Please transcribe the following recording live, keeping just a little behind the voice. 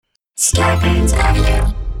Scarpins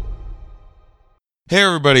Avenue. Hey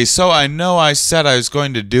everybody, so I know I said I was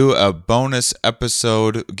going to do a bonus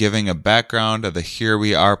episode giving a background of the Here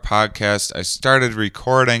We Are podcast. I started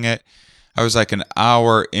recording it. I was like an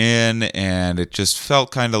hour in and it just felt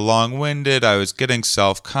kind of long-winded. I was getting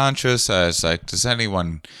self-conscious. I was like, does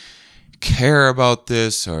anyone care about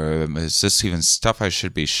this, or is this even stuff I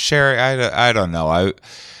should be sharing? I don't know.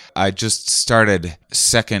 I just started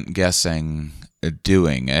second guessing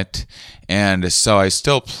doing it, and so I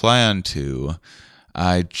still plan to.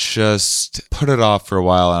 I just put it off for a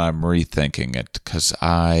while and I'm rethinking it because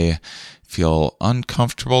I feel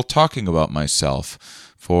uncomfortable talking about myself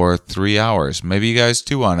for 3 hours. Maybe you guys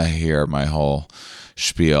do want to hear my whole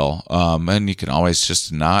spiel, and you can always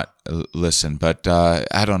just not listen, but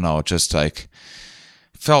I don't know, just like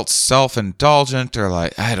felt self-indulgent, or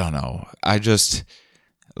like, I don't know, a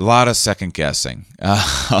lot of second guessing,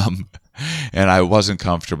 and I wasn't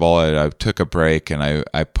comfortable. I took a break and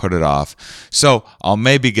I put it off, so I'll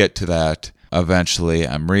maybe get to that eventually.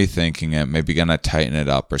 I'm rethinking it, maybe gonna tighten it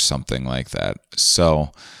up or something like that.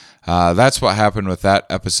 So that's what happened with that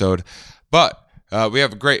episode, but we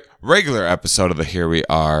have a great regular episode of the Here We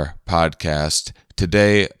Are podcast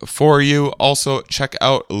today for you. Also, check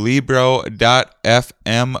out Libro.fm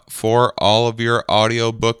for all of your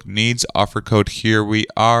audiobook needs. Offer code Here We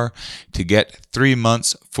Are to get 3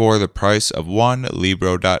 months for the price of one.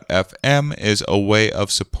 Libro.fm is a way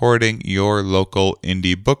of supporting your local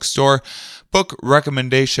indie bookstore. Book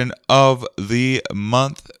recommendation of the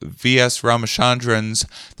month, V.S. Ramachandran's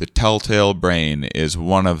The Telltale Brain is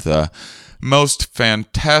one of the most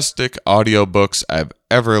fantastic audiobooks I've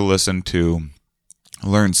ever listened to.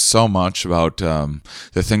 Learned so much about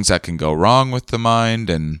the things that can go wrong with the mind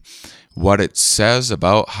and what it says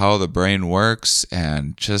about how the brain works,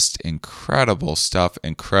 and just incredible stuff.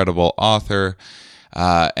 Incredible author.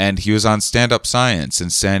 And he was on Stand Up Science in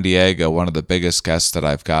San Diego, one of the biggest guests that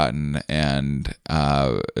I've gotten. And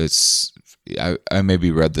I maybe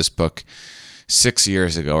read this book 6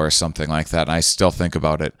 years ago or something like that, and I still think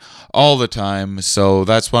about it all the time. So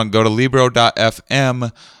that's one. Go to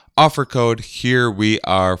Libro.fm, offer code Here We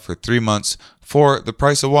Are for 3 months for the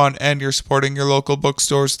price of one, and you're supporting your local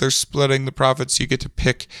bookstores. They're splitting the profits. You get to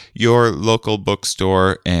pick your local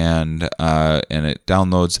bookstore, and it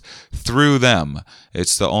downloads through them.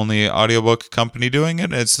 It's the only audiobook company doing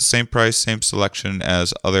it. It's the same price, same selection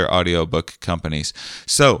as other audiobook companies.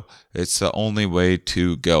 So it's the only way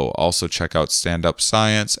to go. Also, check out Stand Up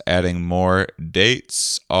Science, adding more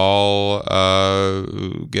dates, all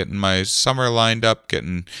getting my summer lined up,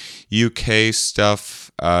 getting UK stuff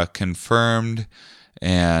confirmed,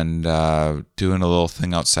 and doing a little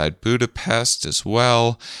thing outside Budapest as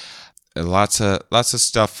well. Lots of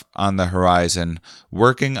stuff on the horizon.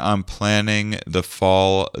 Working on planning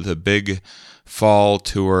the big fall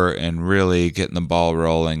tour, and really getting the ball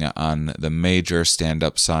rolling on the major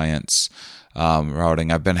stand-up science routing.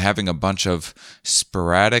 I've been having a bunch of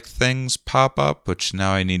sporadic things pop up, which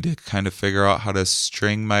now I need to kind of figure out how to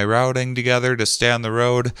string my routing together to stay on the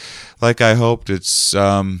road like I hoped. It's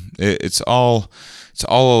all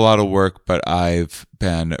a lot of work, but I've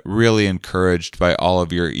been really encouraged by all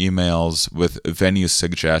of your emails with venue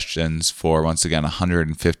suggestions for, once again,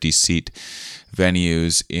 150-seat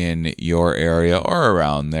venues in your area or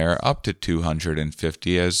around there, up to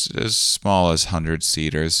 250, as small as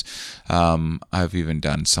 100-seaters. I've even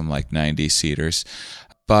done some like 90-seaters.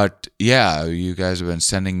 But yeah, you guys have been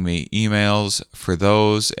sending me emails for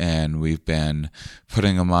those, and we've been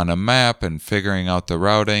putting them on a map and figuring out the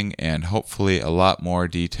routing, and hopefully a lot more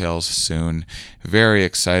details soon. Very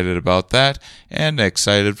excited about that, and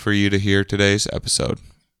excited for you to hear today's episode.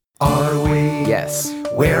 Are we? Yes.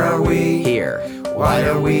 Where are we? Here. Why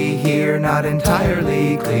are we here? Not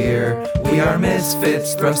entirely clear. We are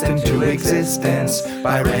misfits thrust into existence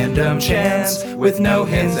by random chance, with no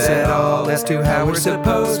hints at all as to how we're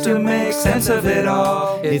supposed to make sense of it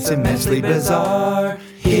all. It's immensely bizarre.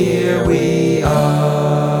 Here we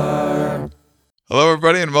are. Hello,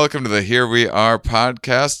 everybody, and welcome to the Here We Are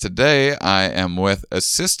podcast. Today, I am with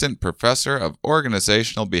Assistant Professor of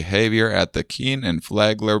Organizational Behavior at the Keene and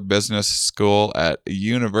Flagler Business School at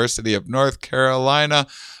University of North Carolina.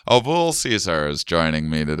 Ovul Caesar is joining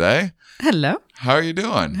me today. Hello. How are you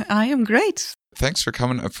doing? I am great. Thanks for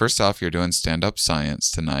coming. First off, you're doing stand-up science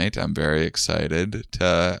tonight. I'm very excited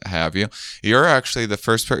to have you. You're actually the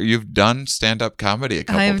first person. You've done stand-up comedy a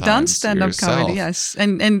couple times. I've done stand-up comedy, yes.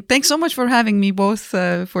 And thanks so much for having me both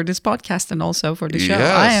for this podcast and also for the show.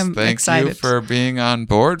 Yes, I am thank excited. you for being on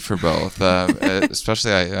board for both.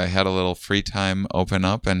 Especially, I had a little free time open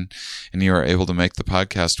up, and you were able to make the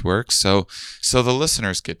podcast work. So the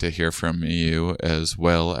listeners get to hear from you as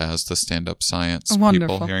well as the stand-up science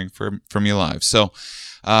Wonderful. people hearing from you live. So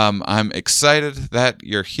I'm excited that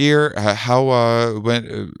you're here.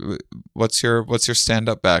 What's your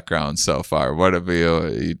stand-up background so far? What have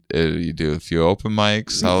you do a few open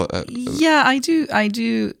mics? Yeah, I do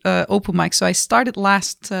open mics. So I started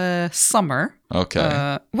last summer.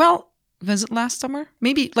 Okay. Well, was it last summer?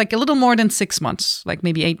 Maybe like a little more than 6 months, like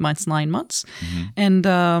maybe 8 months, 9 months. Mm-hmm. And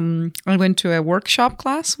I went to a workshop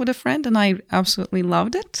class with a friend, and I absolutely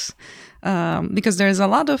loved it. Because there's a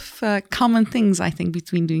lot of common things, I think,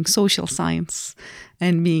 between doing social science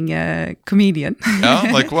and being a comedian. Oh,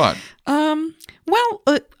 like what?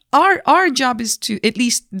 Our job is to, at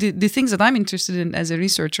least the things that I'm interested in as a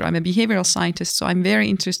researcher, I'm a behavioral scientist, so I'm very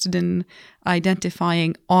interested in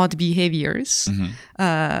identifying odd behaviors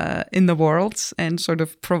in the world and sort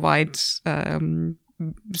of provide some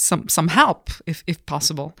help if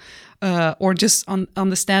possible, or just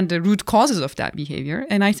understand the root causes of that behavior.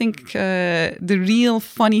 And I think the real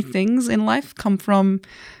funny things in life come from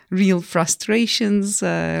real frustrations,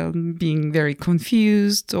 being very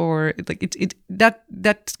confused, or like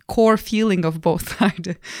that core feeling of both are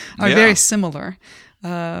very similar.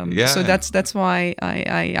 So that's why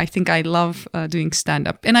I think I love doing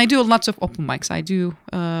stand-up. And I do lots of open mics. I do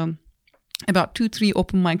about 2-3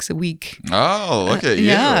 open mics a week. Oh, look at you.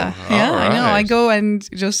 Yeah, All I know. right. I go and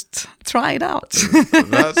just try it out.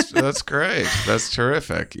 That's great. That's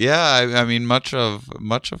terrific. Yeah, I mean, much of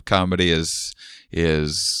comedy is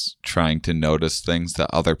trying to notice things that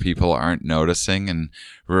other people aren't noticing and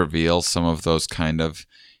reveal some of those kind of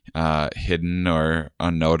hidden or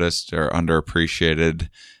unnoticed or underappreciated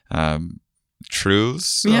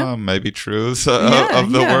truths, maybe truths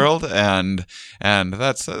of the world, and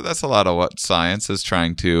that's a lot of what science is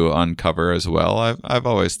trying to uncover as well. I've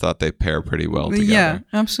always thought they pair pretty well together. Yeah,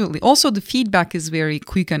 absolutely. Also, the feedback is very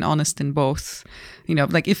quick and honest in both. You know,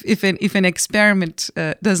 like if an experiment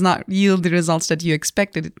does not yield the results that you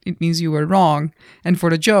expected, it means you were wrong. And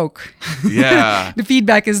for the joke, the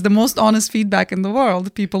feedback is the most honest feedback in the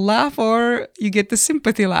world. People laugh, or you get the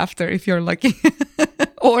sympathy laughter if you're lucky,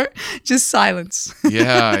 or just silence.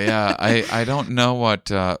 I don't know what.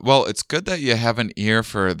 Well, it's good that you have an ear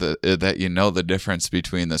for that you know the difference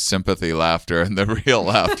between the sympathy laughter and the real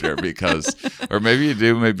laughter, because, or maybe you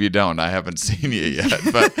do, maybe you don't. I haven't seen you yet,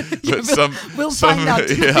 but we'll find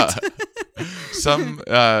out. Yeah. Some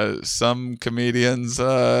comedians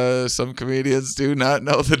do not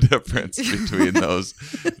know the difference between those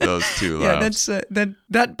two laughs.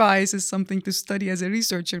 That bias is something to study as a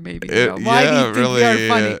researcher, maybe. Why do you think we are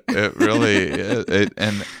funny? It really is.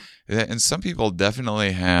 And some people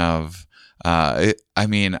definitely have. I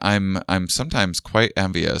mean, I'm sometimes quite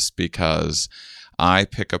envious because I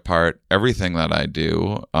pick apart everything that I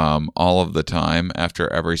do all of the time.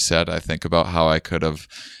 After every set, I think about how I could have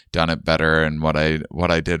done it better and what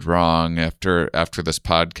I did wrong. After this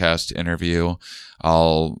podcast interview,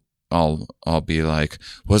 I'll be like,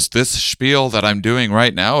 was this spiel that I'm doing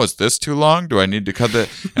right now, is this too long? Do I need to cut it?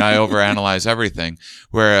 And I overanalyze everything.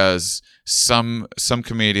 Whereas some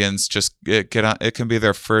comedians just get on, it can be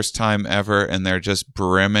their first time ever, and they're just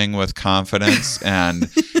brimming with confidence, and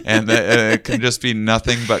it can just be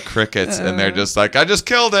nothing but crickets, and they're just like, I just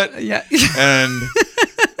killed it. Yeah. And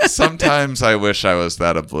sometimes I wish I was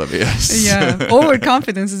that oblivious. Yeah,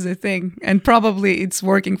 overconfidence is a thing, and probably it's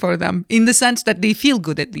working for them in the sense that they feel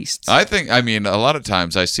good at least. I mean, a lot of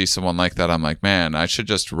times I see someone like that, I'm like, man, I should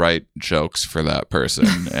just write jokes for that person,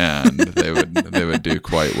 and they would do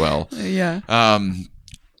quite well. Yeah.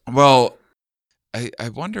 Well, I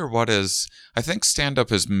wonder I think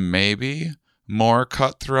stand-up is maybe more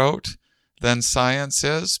cutthroat than science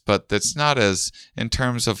is, but it's not as, in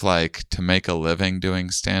terms of like to make a living doing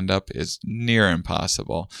stand-up is near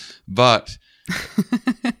impossible. But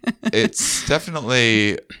it's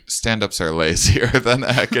definitely, stand-ups are lazier than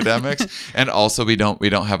academics, and also we don't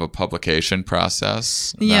have a publication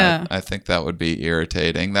process. Yeah, I think that would be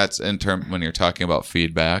irritating. That's when you're talking about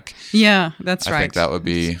feedback. Yeah, that's right. I think that would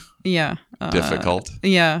be difficult.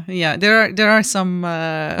 Yeah. There are some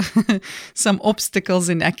some obstacles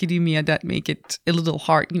in academia that make it a little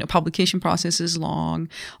hard. You know, publication process is long.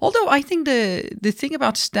 Although I think the thing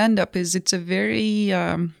about stand-up is it's a very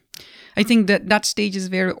I think that stage is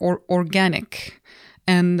very organic.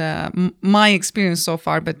 And my experience so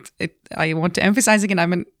far, but I want to emphasize again,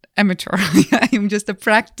 I'm an amateur. I'm just a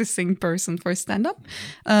practicing person for stand-up.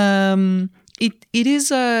 It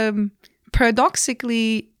is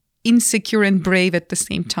paradoxically insecure and brave at the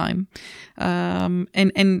same time.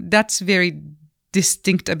 And that's very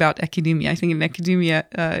distinct about academia. I think in academia,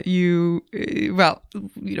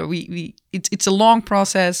 it's a long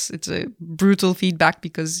process. It's a brutal feedback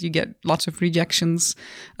because you get lots of rejections.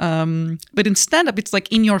 But in stand-up, it's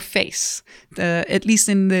like in your face. At least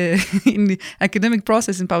in the academic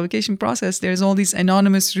process, in publication process, there's all these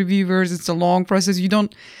anonymous reviewers. It's a long process. You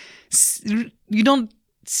don't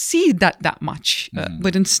see that much.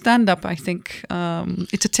 But in stand-up, I think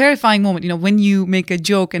it's a terrifying moment. When you make a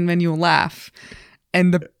joke and when you laugh,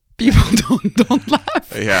 and the people don't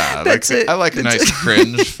laugh. Yeah, I like a nice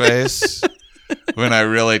cringe face when I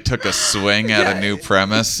really took a swing at a new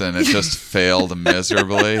premise and it just failed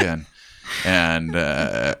miserably, and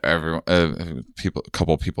everyone, a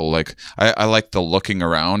couple people like I like the looking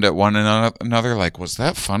around at one another like, was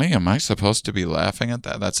that funny? Am I supposed to be laughing at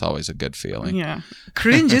that? That's always a good feeling. Yeah,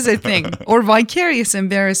 cringe is a thing, or vicarious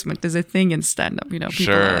embarrassment is a thing in stand-up. People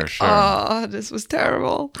are like, oh, this was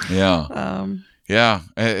terrible. Yeah. Yeah,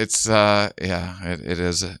 it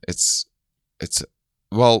is. It's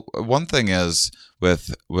well, one thing is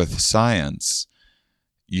with science,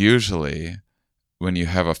 usually when you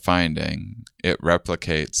have a finding, it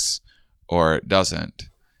replicates or it doesn't.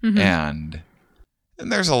 Mm-hmm. And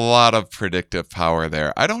there's a lot of predictive power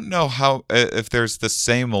there. I don't know if there's the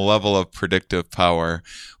same level of predictive power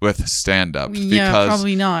with stand-up. Yeah, because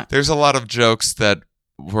probably not. There's a lot of jokes that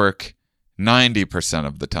work 90%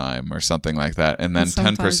 of the time or something like that, and then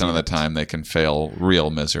 10% of the time they can fail real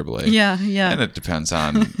miserably. Yeah. And it depends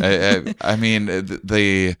on I mean,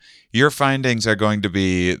 your findings are going to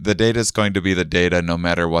be, the data is going to be the data no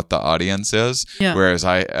matter what the audience is. Yeah. Whereas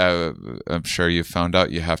I'm sure you found out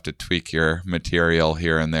you have to tweak your material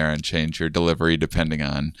here and there and change your delivery depending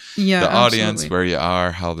on the audience, where you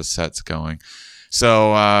are, how the set's going.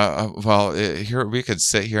 So, here we could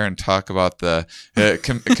sit here and talk about the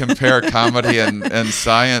compare comedy and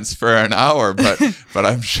science for an hour, but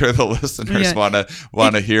I'm sure the listeners want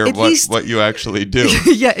to hear what you actually do.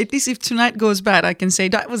 Yeah, at least if tonight goes bad, I can say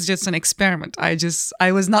that was just an experiment. I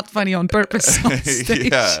was not funny on purpose on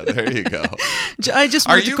stage. Yeah, there you go. I just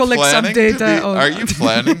wanted to collect some data. Are you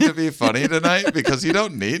planning to be funny tonight? Because you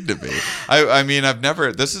don't need to be. I mean,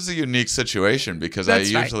 this is a unique situation because I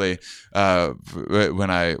usually when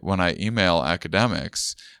I email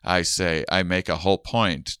academics, I make a whole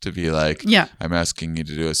point to be like, I'm asking you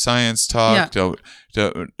to do a science talk. I'm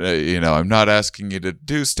not asking you to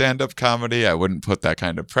do stand-up comedy. I wouldn't put that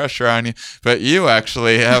kind of pressure on you. But you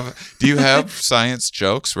actually do you have science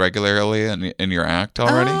jokes regularly in your act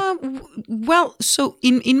already? Well, so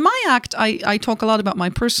in my act, I talk a lot about my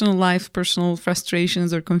personal life, personal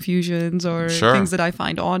frustrations or confusions or things that I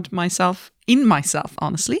find odd in myself,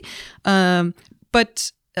 honestly.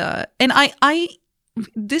 But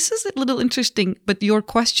this is a little interesting, but your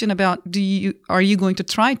question about are you going to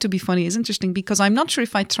try to be funny is interesting, because I'm not sure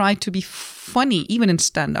if I try to be funny even in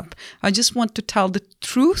stand-up. I just want to tell the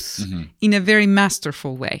truth in a very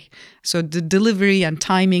masterful way. So the delivery and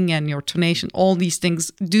timing and your tonation, all these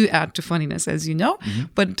things do add to funniness, as you know. Mm-hmm.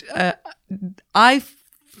 But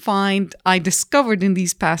I discovered in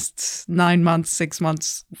these past 9 months, 6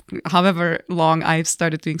 months, however long I've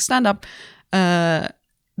started doing stand-up,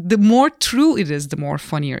 the more true it is, the more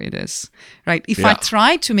funnier it is, right? If I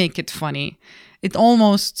try to make it funny, it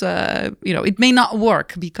almost, it may not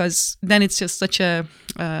work, because then it's just such a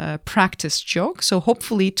practice joke. So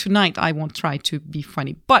hopefully tonight I won't try to be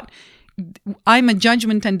funny. But I'm a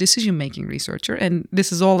judgment and decision-making researcher, and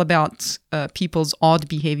this is all about people's odd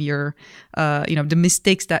behavior, the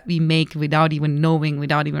mistakes that we make without even knowing,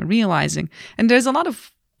 without even realizing. And there's a lot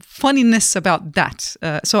of funniness about that.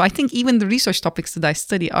 So I think even the research topics that I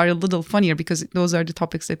study are a little funnier because those are the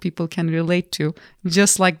topics that people can relate to,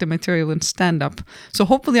 just like the material in stand-up. So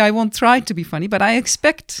hopefully I won't try to be funny, but I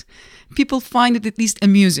expect people find it at least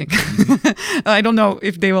amusing. I don't know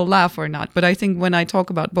if they will laugh or not, but I think when I talk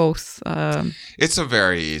about both... it's a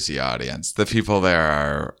very easy audience. The people there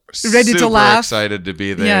are ready to laugh, excited to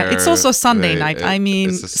be there. Yeah, it's also Sunday night. I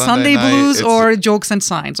mean, Sunday blues or jokes and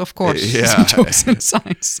science, of course. Yeah. Jokes and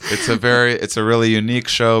science. It's a really unique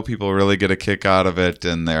show. People really get a kick out of it,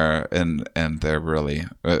 and they're really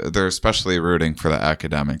they're especially rooting for the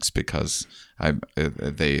academics, because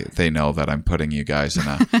they know that I'm putting you guys in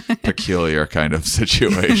a peculiar kind of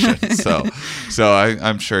situation. So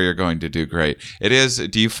I'm sure you're going to do great. It is.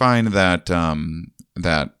 Do you find that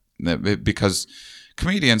because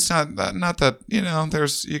comedians, not that,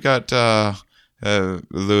 there's, you got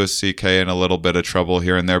Louis C.K. in a little bit of trouble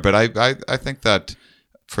here and there, but I think that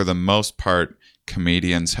for the most part,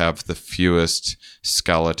 comedians have the fewest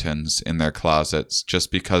skeletons in their closets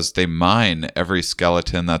just because they mine every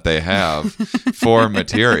skeleton that they have for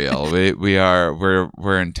material.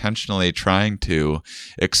 We're intentionally trying to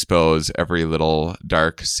expose every little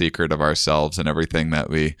dark secret of ourselves and everything that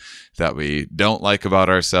we don't like about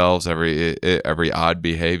ourselves, every odd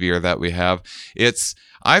behavior that we have.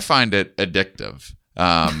 I find it addictive.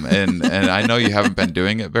 And I know you haven't been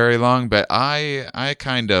doing it very long, but I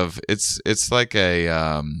kind of, it's like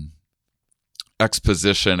a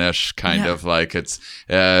exposition-ish kind of, like it's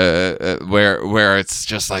where it's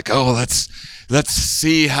just like, oh, let's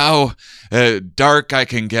see how dark I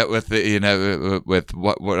can get with with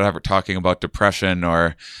whatever, talking about depression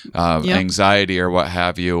or anxiety or what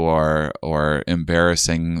have you, or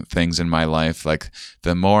embarrassing things in my life. Like,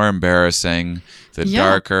 the more embarrassing, the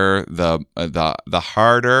darker, the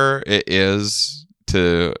harder it is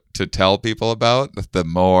to tell people about, the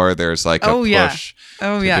more there's like a push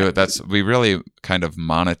to do it. We really kind of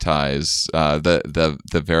monetize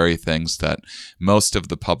the very things that most of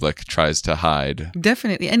the public tries to hide.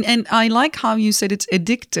 Definitely. And I like how you said it's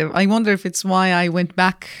addictive. I wonder if it's why I went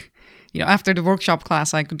back, after the workshop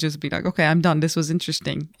class, I could just be like, okay, I'm done. This was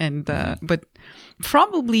interesting. And, but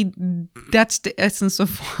probably that's the essence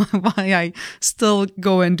of why I still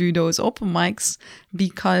go and do those open mics,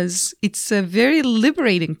 because it's a very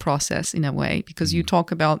liberating process in a way, because you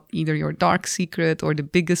talk about either your dark secret or the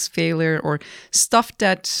biggest failure or stuff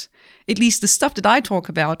that, at least the stuff that I talk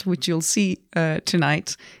about, which you'll see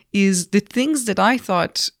tonight, is the things that I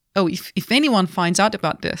thought, oh, if anyone finds out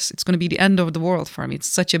about this, it's going to be the end of the world for me. It's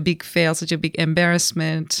such a big fail, such a big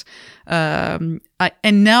embarrassment. And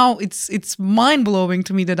now it's mind-blowing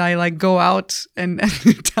to me that I go out and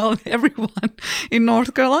tell everyone in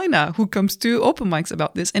North Carolina who comes to open mics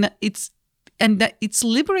about this. And it's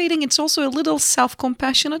liberating. It's also a little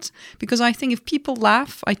self-compassionate, because I think if people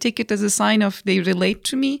laugh, I take it as a sign of they relate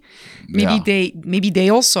to me. Maybe they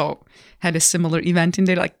also had a similar event in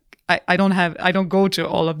their life. I don't go to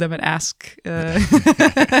all of them and ask,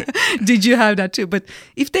 did you have that too? But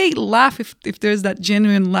if they laugh, if there's that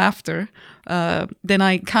genuine laughter, then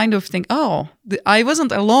I kind of think, oh, I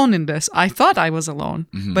wasn't alone in this. I thought I was alone,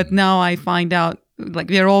 but now I find out, like,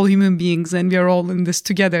 we're all human beings and we're all in this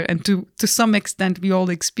together. And to some extent, we all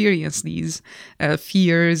experience these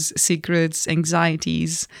fears, secrets,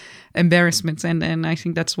 anxieties, embarrassments. And I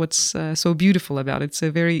think that's what's so beautiful about it. It's a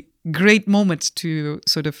very great moment to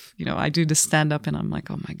sort of, I do the stand-up and I'm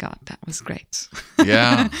like, oh my God, that was great.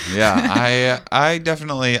 Yeah. I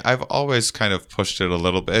definitely, I've always kind of pushed it a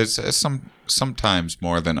little bit. It's sometimes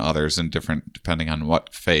more than others, and different depending on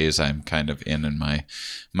what phase I'm kind of in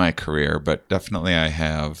my career. But definitely I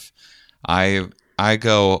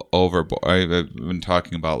go overboard. I've been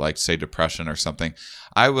talking about, like, say, depression or something.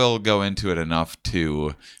 I will go into it enough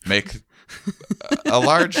to make a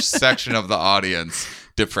large section of the audience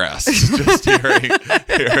depressed, just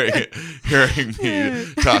hearing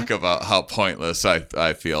me talk about how pointless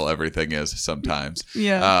I feel everything is sometimes.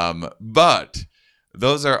 But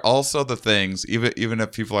those are also the things, even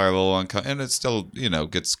if people are a little uncomfortable, and it still,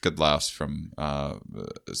 gets good laughs from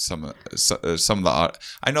some of the.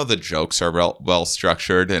 I know the jokes are well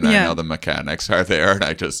structured, and I know the mechanics are there, and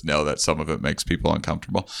I just know that some of it makes people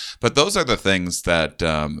uncomfortable. But those are the things that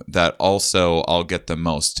also I'll get the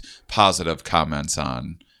most positive comments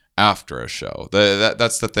on after a show.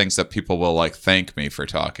 That's the things that people will thank me for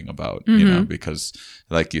talking about, because,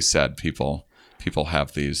 like you said, people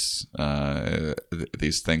have these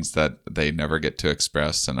things that they never get to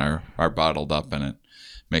express and are bottled up, and it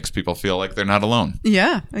makes people feel like they're not alone.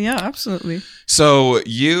 Yeah, absolutely. So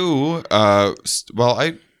you,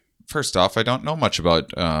 first off, I don't know much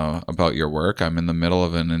about your work. I'm in the middle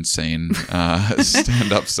of an insane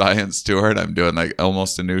stand-up science tour, and I'm doing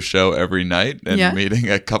almost a new show every night and meeting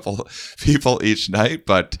a couple people each night.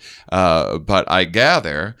 But I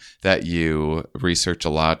gather that you research a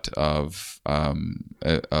lot of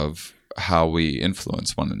how we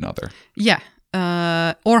influence one another. Yeah.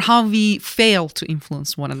 Or how we fail to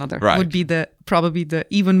influence one another would be probably the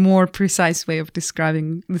even more precise way of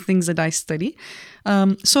describing the things that I study.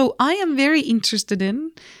 So I am very interested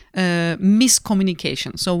in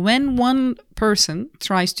miscommunication. So when one person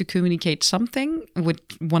tries to communicate something with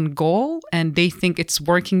one goal and they think it's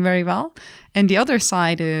working very well, and the other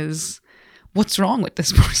side is, what's wrong with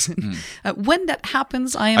this person? When that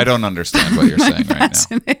happens, I don't understand what you're saying right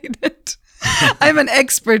now. I'm an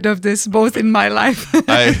expert of this, both in my life.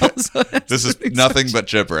 This is nothing but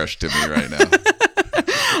gibberish to me right now.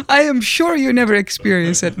 I am sure you never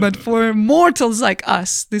experience it, but for mortals like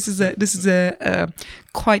us, this is a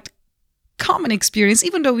quite common experience,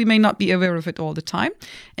 even though we may not be aware of it all the time.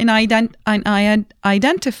 And I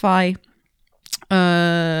identify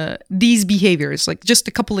these behaviors, like just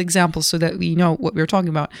a couple examples so that we know what we're talking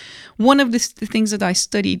about. One of the things that I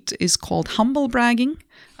studied is called humble bragging.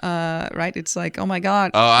 Right? It's like, oh my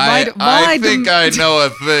God. Oh, I think I know a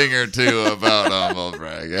thing or two about humble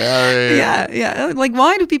bragging. Yeah. Like,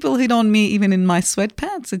 why do people hit on me even in my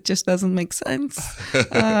sweatpants? It just doesn't make sense.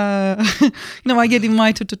 I get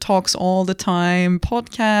invited to talks all the time,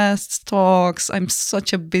 podcasts, talks. I'm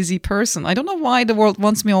such a busy person. I don't know why the world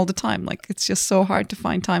wants me all the time. Like, it's just so hard to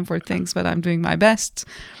find time for things, but I'm doing my best.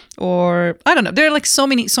 Or I don't know. There are like so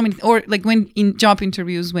many. Or like when in job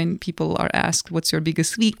interviews, when people are asked, "What's your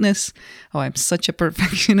biggest weakness?" Oh, I'm such a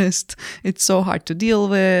perfectionist. It's so hard to deal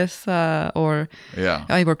with. Or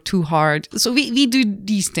I work too hard. So we do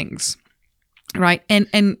these things, right?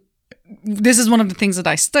 And this is one of the things that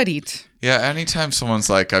I studied. Yeah. Anytime someone's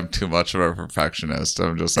like, "I'm too much of a perfectionist,"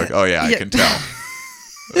 I'm just like, "Oh yeah, I can tell."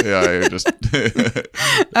 Yeah, you're just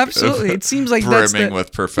absolutely. It seems like brimming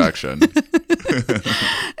with perfection.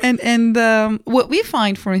 And what we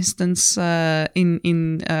find, for instance,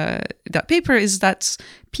 in that paper is that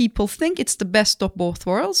people think it's the best of both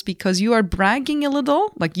worlds because you are bragging a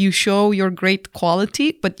little, like you show your great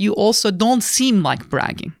quality, but you also don't seem like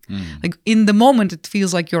bragging. Like in the moment, it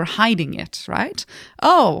feels like you're hiding it, right?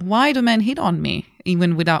 Oh, why do men hit on me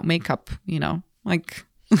even without makeup? Like.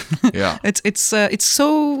 Yeah, it's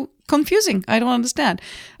so confusing. I don't understand.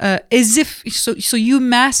 As if so you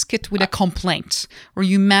mask it with a complaint, or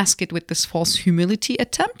you mask it with this false humility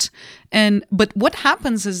attempt. But what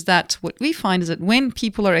happens is that what we find is that when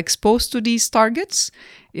people are exposed to these targets,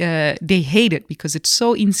 they hate it because it's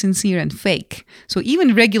so insincere and fake. So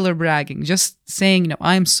even regular bragging, just saying,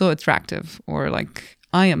 I am so attractive, or like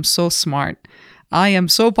I am so smart, I am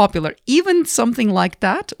so popular, even something like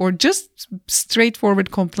that, or just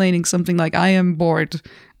straightforward complaining, something like I am bored,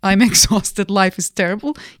 I'm exhausted, life is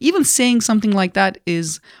terrible. Even saying something like that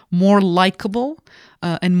is more likable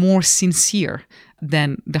and more sincere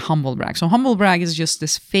than the humble brag. So humble brag is just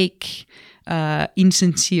this fake,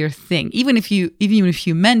 insincere thing. Even if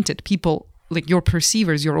you meant it, people, like your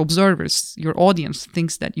perceivers, your observers, your audience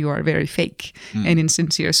thinks that you are very fake and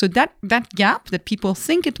insincere. So that gap that people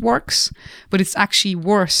think it works, but it's actually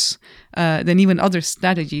worse than even other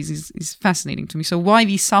strategies is fascinating to me. So why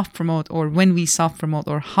we self-promote, or when we self-promote,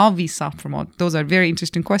 or how we self-promote, those are very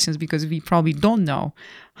interesting questions because we probably don't know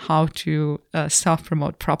how to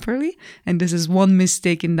self-promote properly. And this is one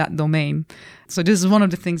mistake in that domain. So this is one of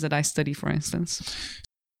the things that I study, for instance.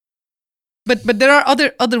 But there are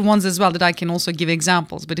other ones as well that I can also give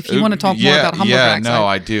examples. But if you want to talk more about humble brags,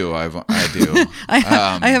 I do. I do.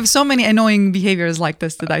 I have so many annoying behaviors like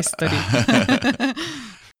this that I study.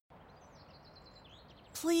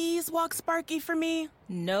 Please walk Sparky for me.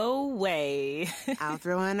 No way. I'll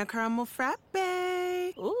throw in a caramel frappe.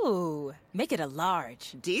 Ooh, make it a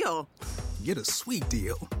large. Deal. Get a sweet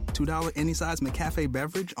deal. $2 any size McCafe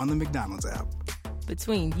beverage on the McDonald's app.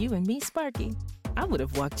 Between you and me, Sparky, I would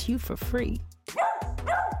have walked you for free.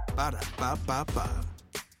 Ba-da-ba-ba-ba.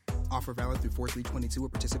 Offer valid through 4/3/22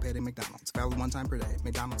 at participating McDonald's. Valid one time per day.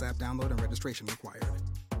 McDonald's app download and registration required.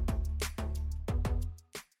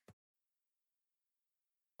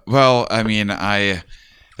 Well, I mean,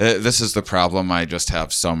 this is the problem. I just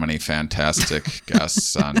have so many fantastic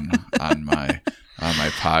guests on my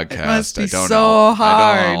podcast. It must be I don't so know.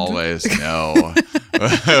 hard. I don't always know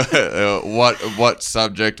what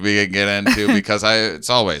subject we can get into because it's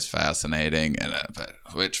always fascinating. And but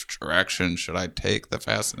which direction should I take the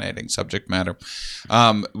fascinating subject matter?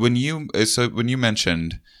 When you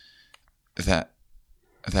mentioned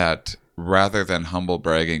that rather than humble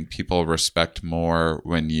bragging, people respect more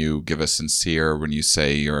when you give a sincere, when you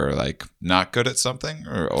say you're like not good at something,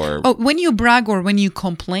 or when you brag or when you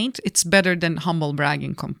complain, it's better than humble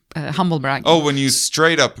bragging. Humble bragging. Oh, when you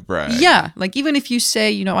straight up brag. Yeah, like even if you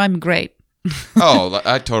say, I'm great. Oh,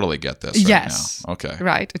 I totally get this. Right Yes. Now. Okay.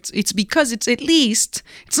 Right. It's because it's at least,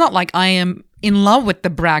 it's not like I am in love with the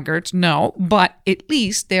braggart, no, but at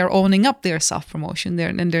least they're owning up their self-promotion there,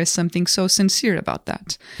 and there's something so sincere about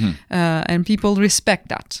that. And people respect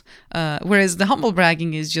that. Whereas the humble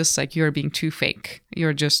bragging is just like you're being too fake.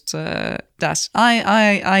 You're just I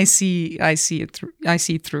see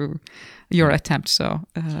through your attempt, so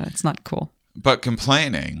it's not cool. But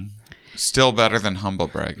complaining. Still better than humble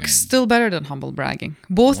bragging. Still better than humble bragging,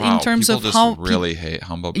 both Wow, in terms people of just how really hate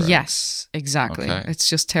humble bragging. Yes, exactly. Okay. It's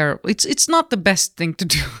just terrible. It's not the best thing to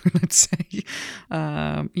do. Let's say,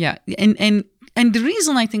 yeah. And the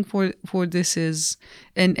reason I think for this is,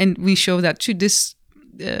 and we show that too. This.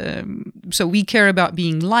 So we care about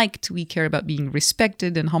being liked, we care about being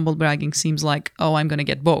respected, and humble bragging seems like, oh, I'm going to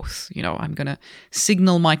get both. You know, I'm going to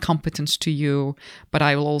signal my competence to you, but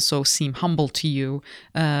I will also seem humble to you.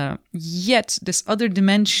 Yet this other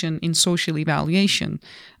dimension in social evaluation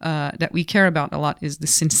that we care about a lot is the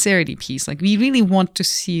sincerity piece. Like we really want to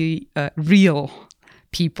see real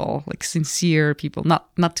people, like sincere people,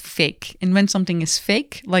 not fake. And when something is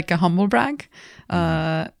fake, like a humble brag,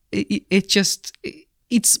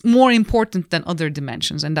 it's more important than other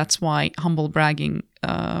dimensions, and that's why humble bragging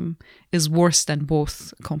is worse than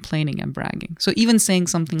both complaining and bragging. So even saying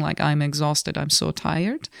something like, I'm exhausted, I'm so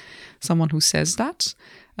tired, someone who says that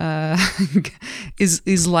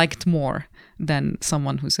is liked more than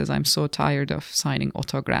someone who says, I'm so tired of signing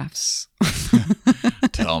autographs.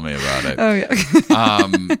 Tell me about it. Oh, yeah.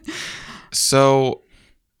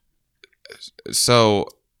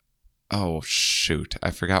 Oh, shoot.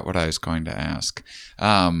 I forgot what I was going to ask.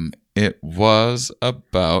 It was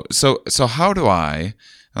about... So how do I,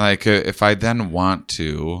 like, if I then want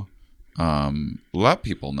to let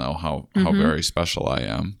people know how very special I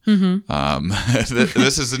am,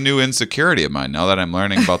 this is a new insecurity of mine. Now that I'm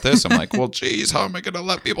learning about this, I'm like, well, geez, how am I going to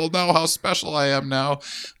let people know how special I am now?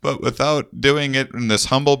 But without doing it in this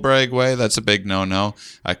humble brag way, that's a big no-no.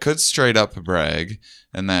 I could straight up brag,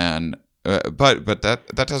 and then... but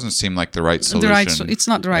that doesn't seem like the right solution. It's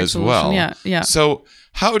not the right as solution. well. Yeah. So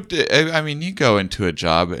you go into a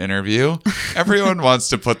job interview. Everyone wants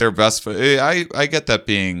to put their best foot. I get that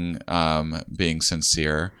being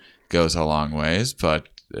sincere goes a long ways, but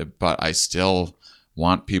I still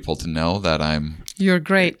want people to know that you're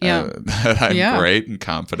great. Yeah. That I'm great and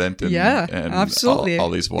confident. And, and absolutely.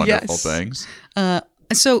 All these wonderful things.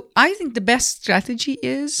 So I think the best strategy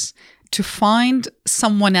is to find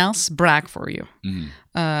someone else brag for you,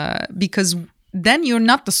 because then you're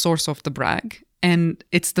not the source of the brag, and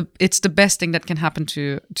it's the best thing that can happen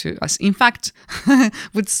to us. In fact,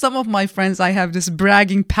 with some of my friends, I have this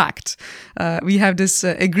bragging pact. We have this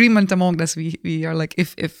agreement among us. We are like,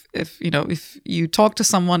 if you talk to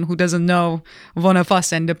someone who doesn't know one of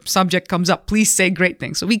us and the subject comes up, please say great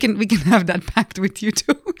things. So we can have that pact with you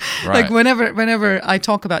too. Right. Like whenever I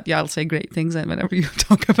talk about you, I'll say great things, and whenever you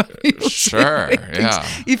talk about me, you'll sure, say great yeah.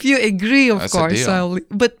 things. If you agree, of That's course.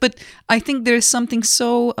 But I think there's something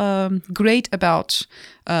so great about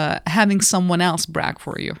having someone else brag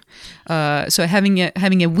for you. So having a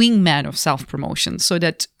wingman of self-promotion, so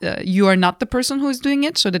that you are not the person who is doing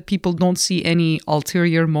it, so that people don't see any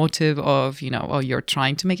ulterior motive of, oh, you're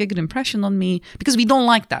trying to make a good impression on me, because we don't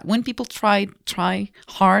like that. When people try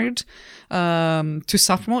hard to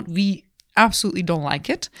self-promote, we absolutely don't like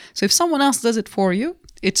it. So if someone else does it for you,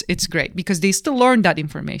 it's great, because they still learn that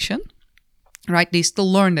information, right? They still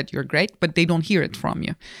learn that you're great, but they don't hear it from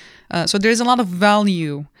you. So there's a lot of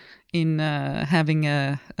value in having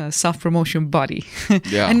a self-promotion buddy.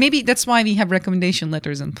 Yeah. And maybe that's why we have recommendation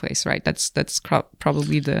letters in place, right? That's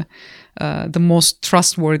probably the most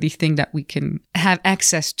trustworthy thing that we can have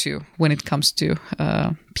access to when it comes to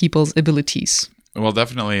people's abilities. Well,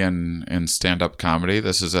 definitely in stand-up comedy,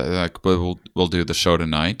 this is like we'll do the show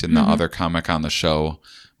tonight, and the other comic on the show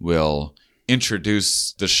will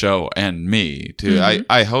introduce the show and me to.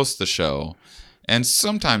 I host the show. And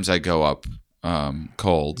sometimes I go up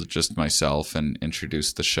cold, just myself, and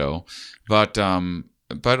introduce the show. But a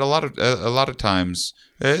lot of times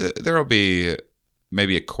there will be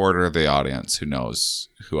maybe a quarter of the audience who knows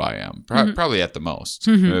who I am, probably at the most.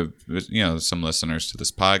 Some listeners to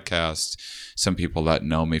this podcast, some people that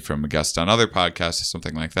know me from a guest on other podcasts,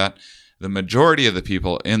 something like that. The majority of the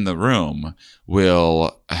people in the room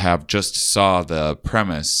will have just saw the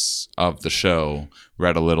premise of the show,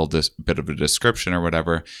 read a little bit of a description or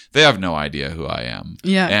whatever. They have no idea who I am.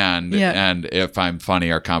 And if I'm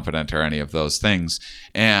funny or competent or any of those things.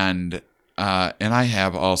 And I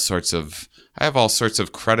have all sorts of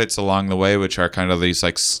credits along the way, which are kind of these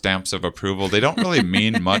like stamps of approval. They don't really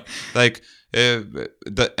mean much. Like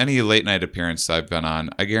any late night appearance I've been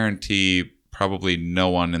on, I guarantee probably no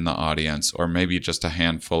one in the audience, or maybe just a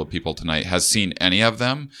handful of people tonight, has seen any of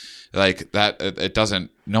them. Like that, it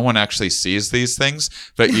doesn't. No one actually sees these things,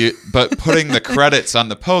 but putting the credits on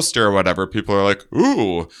the poster or whatever, people are like,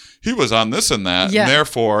 "Ooh, he was on this and that," and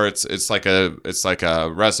therefore it's like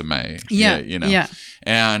a resume. Yeah.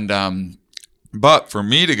 And but for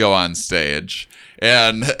me to go on stage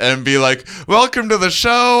and be like, welcome to the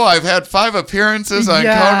show. I've had 5 appearances on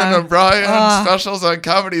Conan O'Brien, specials on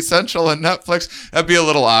Comedy Central and Netflix. That'd be a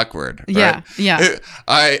little awkward. Right? Yeah.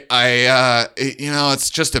 It's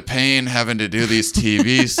just a pain having to do these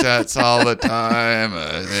TV sets all the time.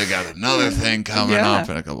 They got another thing coming up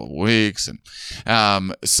in a couple of weeks.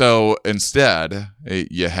 And so instead,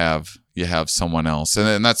 you have someone else,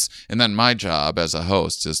 and then my job as a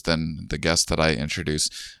host is then the guest that I introduce,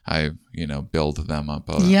 I build them up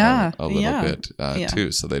a little bit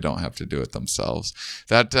too, so they don't have to do it themselves.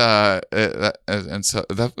 And so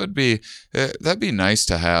that'd be nice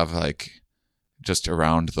to have, like, just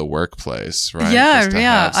around the workplace, right?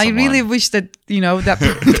 Yeah. I really wish that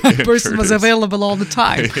that person was available all the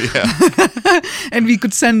time. And we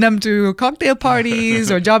could send them to cocktail parties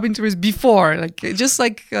or job interviews before,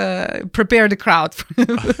 prepare the crowd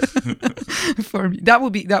for me. That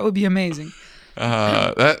would be amazing.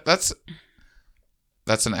 That's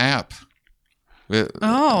an app.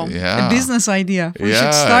 A business idea. We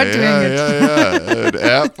should start doing it. An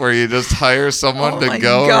app where you just hire someone to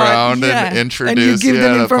go around and introduce and you give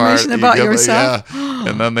them information about yourself.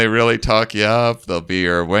 And then they really talk you up. They'll be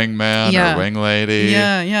your wingman or wing lady.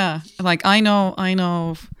 Yeah. Like, I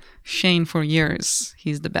know Shane for years.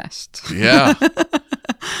 He's the best. Yeah.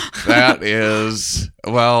 That is,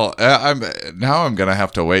 well, I'm going to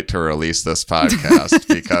have to wait to release this podcast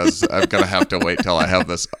because I'm going to have to wait till I have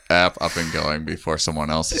this app up and going before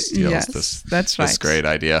someone else steals this great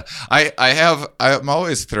idea. I'm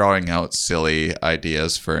always throwing out silly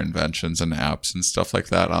ideas for inventions and apps and stuff like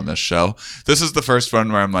that on this show. This is the first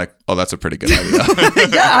one where I'm like, oh, that's a pretty good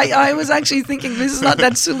idea. I was actually thinking this is not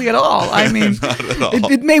that silly at all. I mean, not at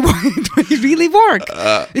all. It may really work.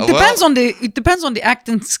 It depends on the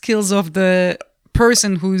acting skills of the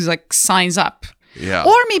person who's like signs up. Yeah.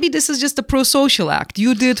 Or maybe this is just a pro-social act.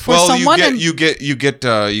 You did for someone. You get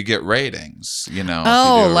ratings. You know, if you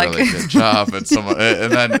do a really good job, and someone,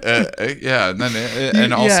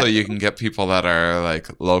 and also you can get people that are like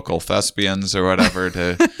local thespians or whatever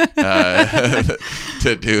to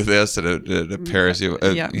do this, and it pairs you.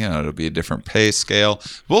 It'll be a different pay scale.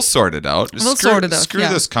 We'll sort it out. Screw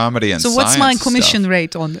this comedy and so science. So what's my commission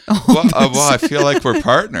rate on? I feel like we're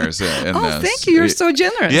partners in this. Oh, thank you. You're so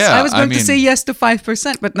generous. Yeah, I was going to say yes to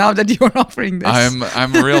 5%, but now that you're offering this,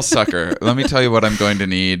 I'm a real sucker. Let me tell you what I'm going to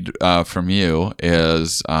need from you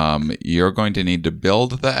is you're going to need to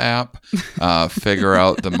build the app, figure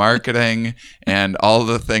out the marketing, and all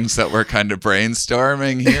the things that we're kind of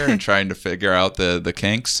brainstorming here and trying to figure out the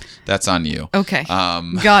kinks. That's on you. Okay,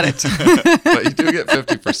 got it. But you do get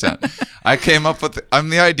 50%. I came up with. I'm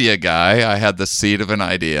the idea guy. I had the seed of an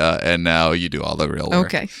idea, and now you do all the real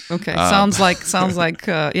work. Okay. Sounds like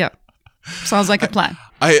yeah. Sounds like a plan.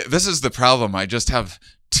 This is the problem. I just have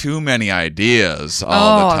too many ideas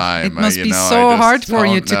all the time. It must be so hard for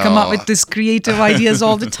you to come up with these creative ideas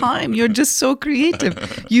all the time. You're just so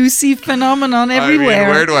creative. You see phenomenon everywhere. I mean,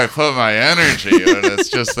 where do I put my energy? And it's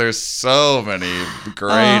just there's so many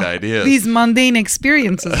great ideas. These mundane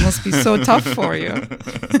experiences must be so tough for you.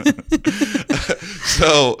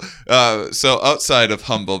 So outside of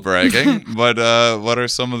humble bragging, what are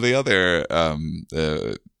some of the other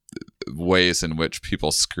ways in which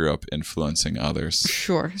people screw up influencing others?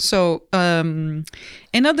 Sure. So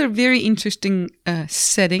another very interesting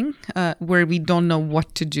setting where we don't know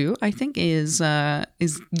what to do, I think, is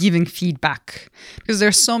giving feedback, because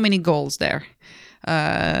there's so many goals there.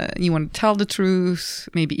 You want to tell the truth.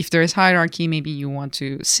 Maybe if there is hierarchy, maybe you want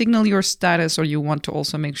to signal your status, or you want to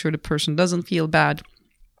also make sure the person doesn't feel bad.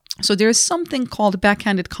 So there is something called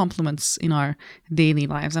backhanded compliments in our daily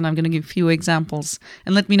lives, and I'm going to give a few examples,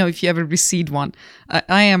 and let me know if you ever received one.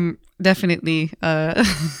 I am definitely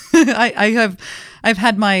I've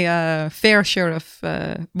had my fair share of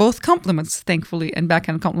both compliments, thankfully, and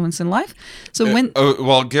backhanded compliments in life. So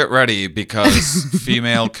well, get ready, because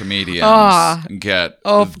female comedians get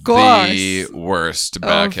the worst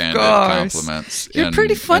backhanded compliments. You're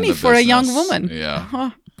pretty funny for a young woman.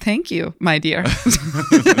 Yeah. Thank you, my dear.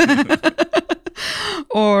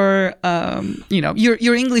 Or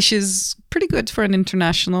your English is pretty good for an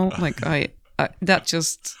international. Like I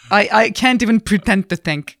can't even pretend to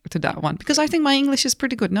think to that one, because I think my English is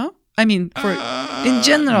pretty good. No, I mean in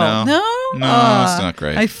general. No, it's not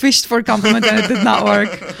great. I fished for a compliment and it did not work.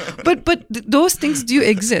 But those things do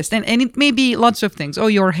exist, and it may be lots of things. Oh,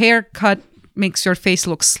 your haircut makes your face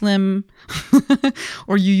look slim,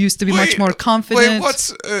 or you used to be much more confident. Wait,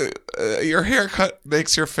 what's your haircut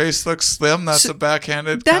makes your face look slim? That's a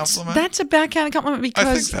backhanded compliment. That's a backhanded compliment because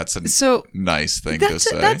I think that's a nice thing to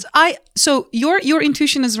say. So your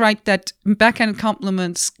intuition is right that backhanded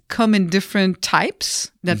compliments come in different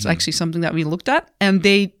types. That's actually something that we looked at, and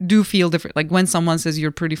they do feel different. Like when someone says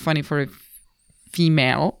you're pretty funny for a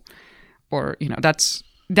female, or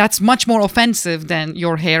that's much more offensive than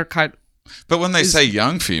your haircut. But when they say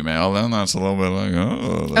young female, then that's a little bit like,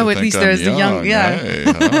 at least there's the young, yeah. Hey,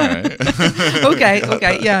 all right.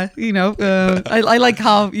 okay, yeah. I like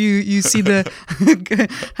how you see the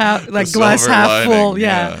glass half lining, full,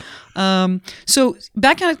 yeah. So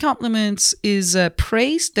backhanded compliments is a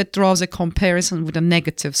praise that draws a comparison with a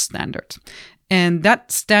negative standard. And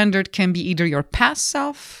that standard can be either your past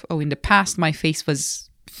self, in the past my face was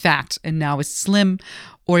fat and now it's slim,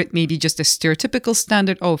 or it may be just a stereotypical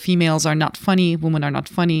standard, females are not funny, women are not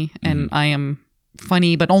funny, and I am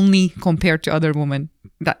funny, but only compared to other women.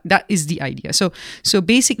 That is the idea. So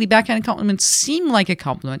basically backhanded compliments seem like a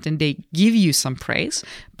compliment and they give you some praise,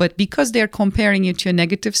 but because they're comparing you to a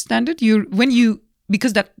negative standard,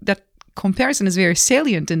 because that comparison is very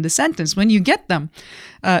salient in the sentence, when you get them,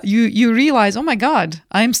 you realize, oh my God,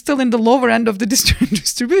 I'm still in the lower end of the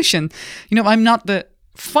distribution. I'm not the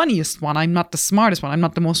funniest one, I'm not the smartest one, I'm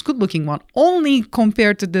not the most good-looking one, only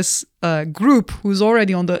compared to this group who's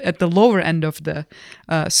already at the lower end of the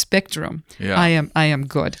spectrum. Yeah. I am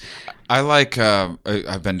good. I like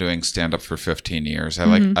I've been doing stand-up for 15 years. I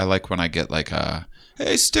like when I get like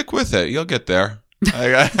hey, stick with it, you'll get there. I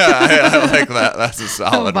like that. That's a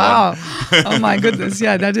solid wow. one. Oh my goodness.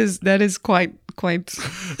 Yeah, that is quite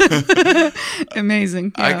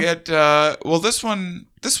amazing. Yeah. I get this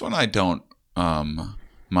one I don't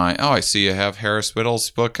I see you have Harris Whittle's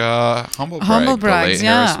book, Humble Brag, the late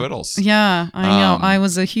Harris Whittles. Yeah, I know. I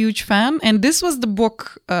was a huge fan, and this was the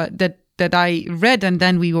book that I read, and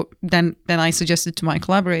then I suggested to my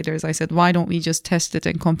collaborators. I said, why don't we just test it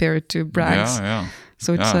and compare it to Bragg's? Yeah.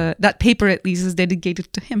 So it's that paper at least is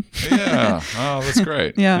dedicated to him. Yeah. Oh, that's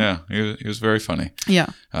great. Yeah. He was very funny. Yeah.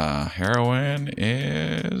 Heroin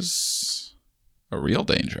is a real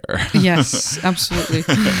danger. Yes, absolutely.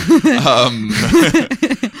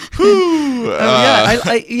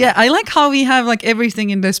 I like how we have like everything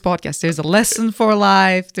in this podcast. There's a lesson for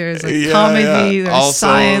life. There's a comedy. There's also,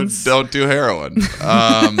 science. Don't do heroin.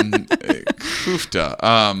 Kufta.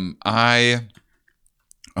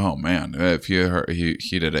 Oh man, if you heard,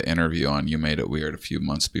 he did an interview on You Made It Weird a few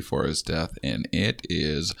months before his death, and it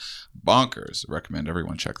is bonkers. Recommend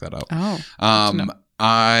everyone check that out.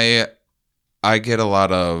 I get a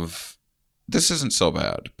lot of, this isn't so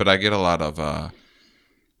bad, but I get a lot of,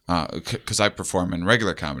 because I perform in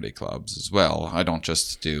regular comedy clubs as well. I don't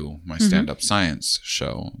just do my stand-up science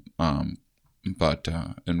show, but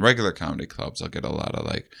in regular comedy clubs, I'll get a lot of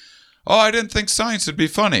like, I didn't think science would be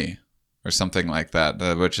funny, or something like that,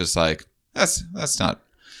 which is like, that's not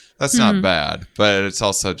bad, but it's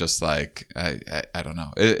also just like, I don't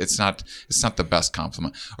know, it's not the best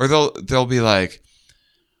compliment. Or they'll be like,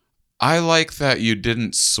 I like that you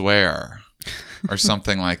didn't swear, or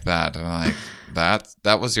something like that. And I'm like,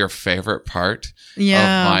 that was your favorite part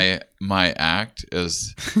of my act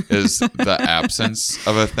is the absence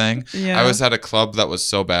of a thing. Yeah. I was at a club that was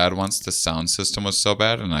so bad once, the sound system was so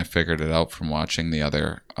bad, and I figured it out from watching the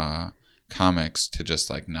other comics to just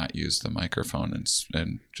like not use the microphone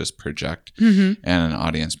and just project. And an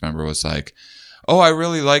audience member was like, "Oh, I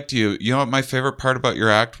really liked you. You know what my favorite part about your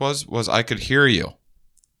act was I could hear you."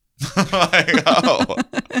 Like,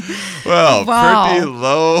 well, pretty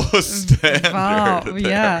low standard. Wow,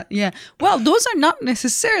 yeah. Well, those are not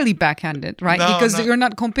necessarily backhanded, right? Because you're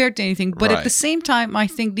not compared to anything. But at the same time, I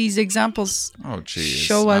think these examples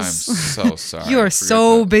show us. I'm so sorry. You are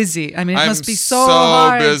so busy. I mean, it must be so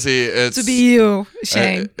hard busy. to be you,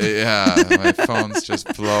 Shane. My phone's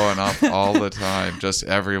just blowing up all the time. Just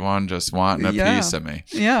everyone just wanting a piece of me.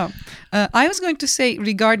 Yeah. I was going to say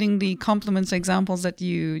regarding the compliments examples that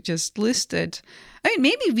you just listed, I mean,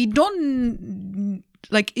 maybe we don't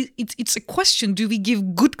like it's a question. Do we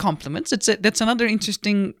give good compliments? That's another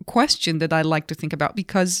interesting question that I like to think about,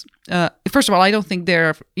 because first of all, I don't think there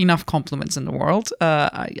are enough compliments in the world.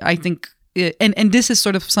 I think, and this is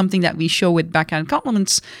sort of something that we show with Backhand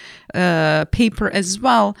Compliments paper as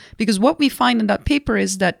well, because what we find in that paper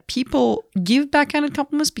is that people give backhanded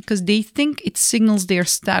compliments because they think it signals their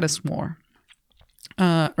status more.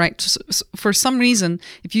 Right. So for some reason,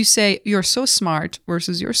 if you say you're so smart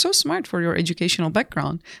versus you're so smart for your educational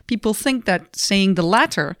background, people think that saying the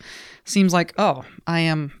latter seems like, oh, I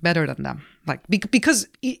am better than them. Like because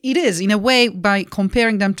it is, in a way, by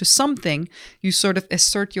comparing them to something, you sort of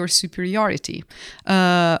assert your superiority.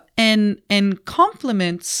 And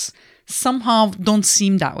compliments somehow don't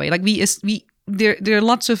seem that way. Like there are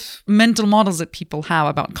lots of mental models that people have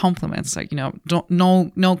about compliments, like,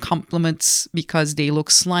 no compliments because they look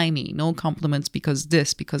slimy, no compliments because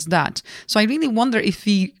this, because that. So I really wonder if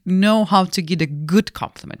we know how to give a good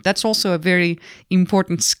compliment. That's also a very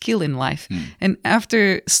important skill in life. And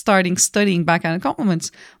after studying backhand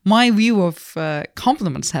compliments, my view of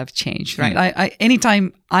compliments have changed, right? I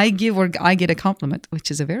anytime I give or I get a compliment, which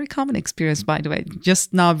is a very common experience, by the way.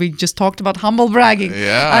 Just now, we just talked about humble bragging.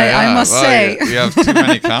 I must say. You have too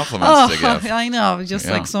many compliments to give. I know. Just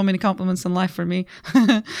like so many compliments in life for me.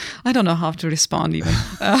 I don't know how to respond even.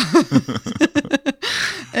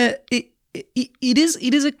 It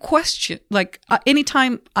is a question. Like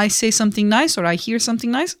anytime I say something nice or I hear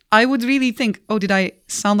something nice, I would really think, oh, did I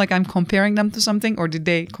sound like I'm comparing them to something, or did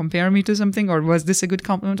they compare me to something, or was this a good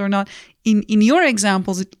compliment or not? In your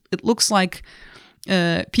examples, it looks like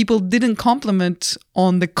people didn't compliment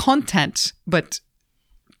on the content, but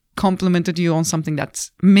complimented you on something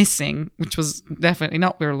that's missing, which was definitely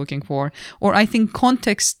not what we were looking for. Or I think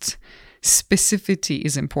context specificity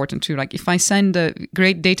is important too. Like if I send a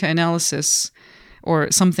great data analysis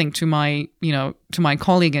or something to my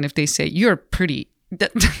colleague, and if they say you're pretty,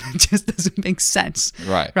 that just doesn't make sense.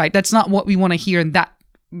 Right. That's not what we want to hear in that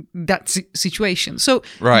situation. So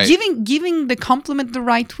giving the compliment the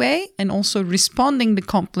right way, and also responding the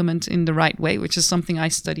compliment in the right way, which is something I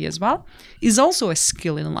study as well, is also a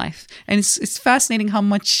skill in life. And it's fascinating how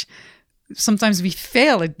much sometimes we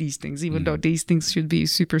fail at these things, even though these things should be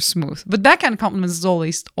super smooth. But backhand compliments is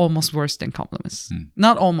always almost worse than compliments.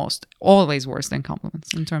 Not almost, always worse than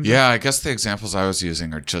compliments in terms of... I guess the examples I was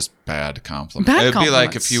using are just bad compliments. It'd be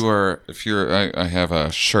like if I have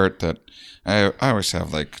a shirt that I always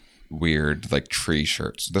have like weird like tree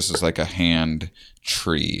shirts. This is like a hand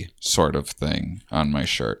tree sort of thing on my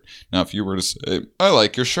shirt. Now, if you were to say, I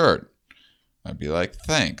like your shirt, I'd be like,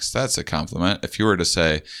 thanks, that's a compliment. If you were to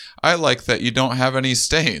say, I like that you don't have any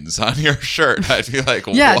stains on your shirt, I'd be like,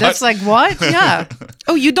 what? Yeah, that's like, what? Yeah.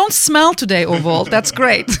 Oh, you don't smell today, Oval. That's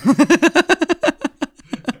great.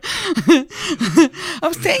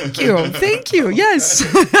 Oh, thank you. Yes.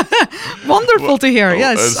 Wonderful to hear.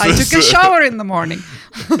 Yes, I took a shower in the morning.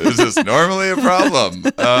 Is this normally a problem?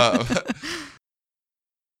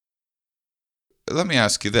 Let me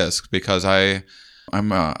ask you this, because I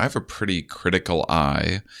have a pretty critical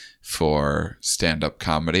eye for stand-up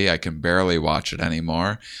comedy. I can barely watch it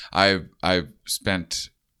anymore. I've spent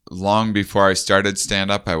long before I started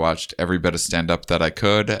stand-up, I watched every bit of stand-up that I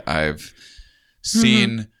could. I've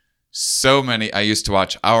seen so many. I used to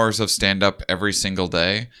watch hours of stand-up every single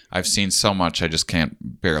day. I've seen so much I just can't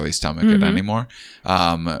barely stomach it anymore.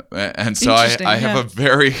 And so I have a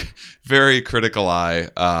very, very critical eye.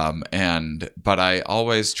 But I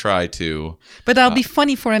always try to. But I'll be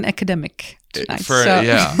funny for an academic tonight.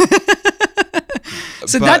 Yeah.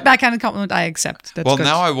 So that backhand compliment I accept. That's good.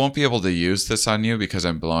 Now I won't be able to use this on you because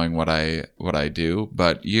I'm blowing what I do.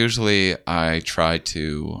 But usually I try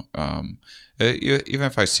to. Even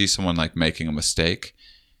if I see someone like making a mistake,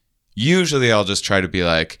 usually I'll just try to be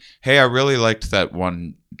like, hey, I really liked that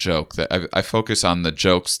one joke. That I focus on the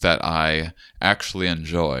jokes that I actually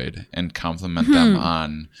enjoyed and compliment them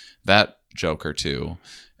on that joke or two,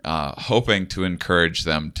 hoping to encourage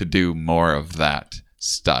them to do more of that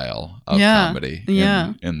style of comedy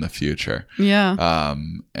in the future.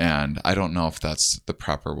 And I don't know if that's the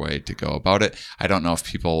proper way to go about it. I don't know if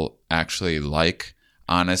people actually like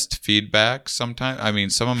honest feedback sometimes. I mean,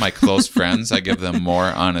 some of my close friends, I give them more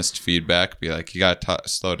honest feedback. Be like, you got to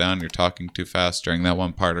slow down. You're talking too fast during that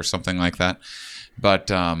one part or something like that.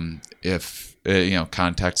 But if,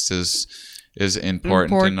 context is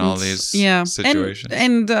important in all these situations.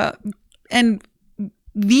 And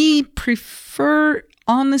we prefer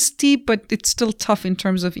honesty, but it's still tough in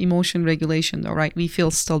terms of emotion regulation, though, right? We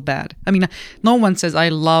feel still bad. I mean, no one says, I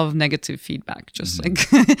love negative feedback. Just like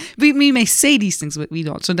we may say these things, but we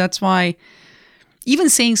don't. So that's why even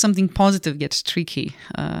saying something positive gets tricky,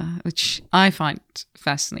 which I find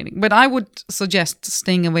fascinating. But I would suggest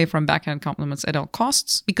staying away from backhand compliments at all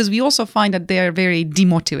costs, because we also find that they are very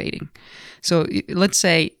demotivating. So let's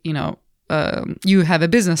say, you have a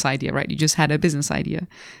business idea, right? You just had a business idea.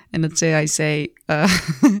 And let's say I say,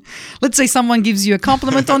 let's say someone gives you a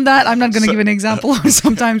compliment on that. I'm not going to give an example. Or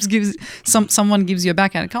sometimes someone gives you a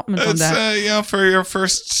backhand compliment on that. For your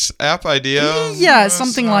first app idea. Yeah,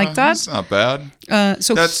 something like that. It's not bad.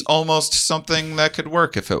 So that's almost something that could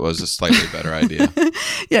work if it was a slightly better idea.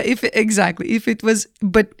 Yeah, exactly. If it was,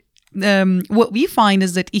 but what we find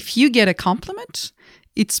is that if you get a compliment,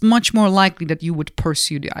 it's much more likely that you would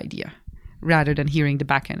pursue the idea rather than hearing the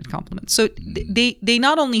backhanded compliment. So they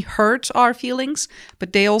not only hurt our feelings,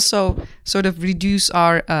 but they also sort of reduce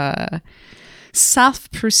our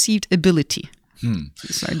self-perceived ability.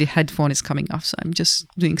 Sorry, the headphone is coming off, so I'm just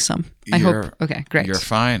doing some. I hope. Okay, great. You're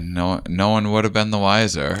fine. No one would have been the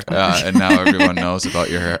wiser, and now everyone knows about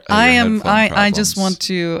your. I just want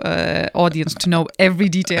to audience to know every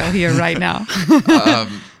detail here right now.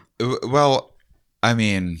 Well, I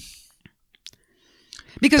mean,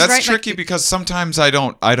 because that's tricky because sometimes I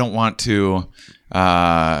don't want to.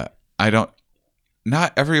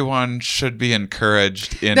 Not everyone should be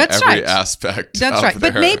encouraged in every aspect. That's right.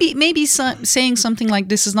 But maybe saying something like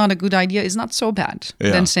this is not a good idea is not so bad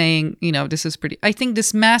than saying, this is pretty. I think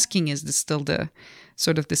this masking is still the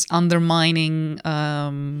sort of this undermining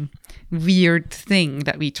weird thing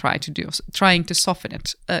that we try to do, trying to soften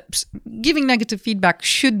it. Giving negative feedback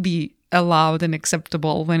should be allowed and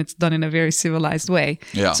acceptable when it's done in a very civilized way.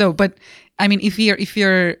 Yeah. So, but I mean, if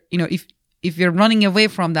you're running away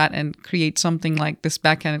from that and create something like this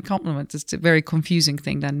backhanded compliment, it's a very confusing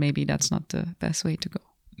thing, then maybe that's not the best way to go.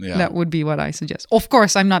 Yeah. That would be what I suggest. Of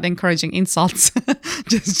course, I'm not encouraging insults,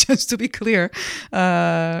 just to be clear.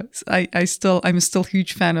 I'm still a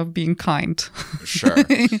huge fan of being kind. Sure.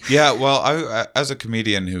 Yeah, well, I as a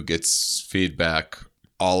comedian who gets feedback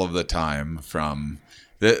all of the time from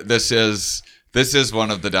this is one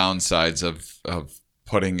of the downsides of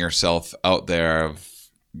putting yourself out there, of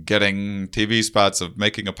getting TV spots, of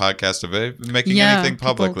making a podcast, of making anything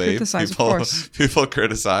publicly. People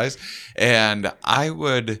criticize, and I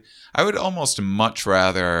would almost much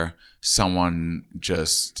rather someone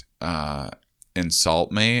just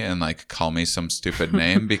insult me and like call me some stupid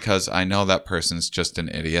name because I know that person's just an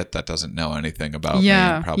idiot that doesn't know anything about me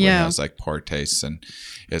and probably has like poor tastes and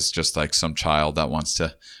is just like some child that wants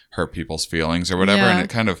to hurt people's feelings or whatever, and it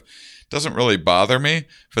kind of doesn't really bother me.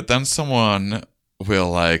 But then someone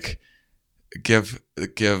will like give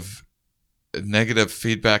negative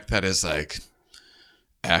feedback that is like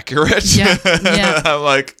accurate. I'm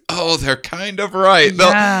like, oh, they're kind of right.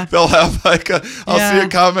 They'll have like I'll see a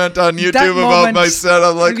comment on YouTube about my set.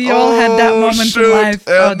 I'm like, we all had that moment in life.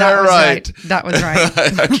 And they're right. That was right.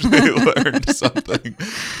 I actually learned something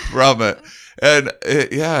from it. And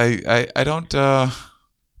I don't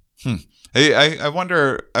I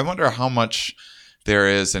wonder how much there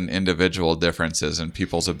is an individual differences in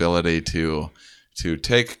people's ability to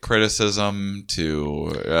take criticism,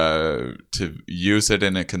 to use it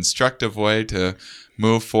in a constructive way to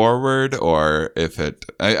move forward, or if it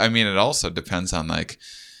also depends on like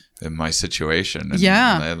my situation.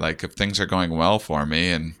 And, like if things are going well for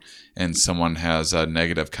me and someone has a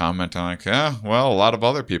negative comment, I'm like, well, a lot of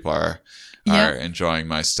other people are enjoying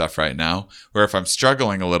my stuff right now. Where if I'm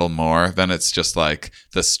struggling a little more, then it's just like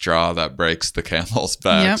the straw that breaks the camel's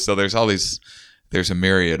back. So there's a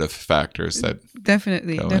myriad of factors that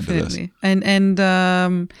definitely.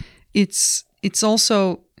 And it's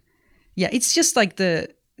also, it's just like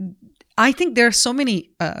I think there are so many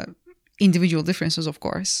individual differences, of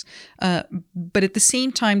course, but at the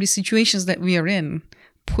same time, the situations that we are in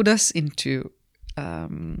put us into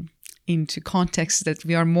contexts that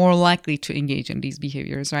we are more likely to engage in these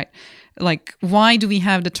behaviors, right? Like, why do we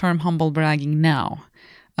have the term humble bragging now?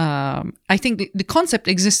 I think the concept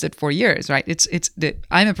existed for years, right? It's the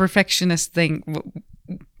I'm a perfectionist thing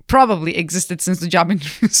probably existed since the job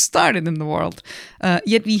interview started in the world.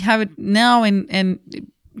 Yet we have it now, and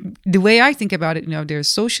the way I think about it, there's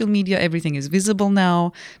social media, everything is visible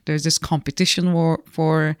now. There's this competition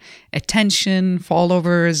for attention,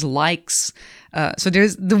 followers, likes. So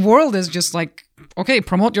the world is just like, okay,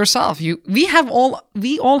 promote yourself. We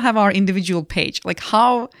all have our individual page. Like,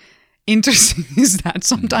 how interesting is that?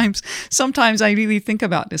 Sometimes I really think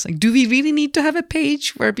about this. Like, do we really need to have a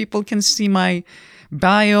page where people can see my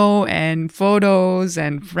bio and photos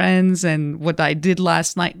and friends and what I did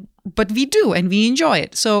last night? But we do, and we enjoy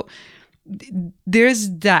it. So there's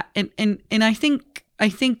that, and I think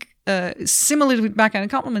similarly with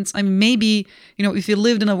backhanded compliments, I mean, maybe if you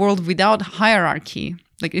lived in a world without hierarchy,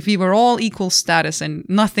 like if we were all equal status and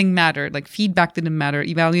nothing mattered, like feedback didn't matter,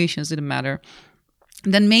 evaluations didn't matter,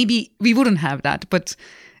 then maybe we wouldn't have that. But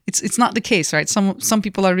it's not the case, right? Some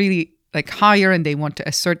people are really like higher and they want to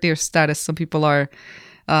assert their status. Some people are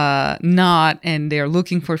not, and they're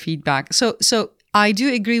looking for feedback. So I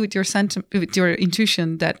do agree with your sentiment, with your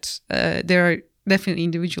intuition that there are definitely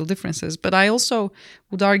individual differences. But I also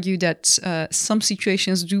would argue that some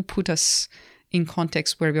situations do put us in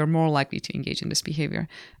contexts where we are more likely to engage in this behavior.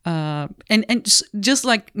 And just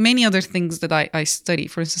like many other things that I study,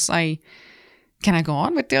 for instance, can I go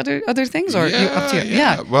on with the other things, or you're up to you?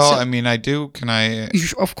 Yeah. Well, I mean, I do. Can I?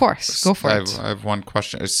 Of course, go for it. I have one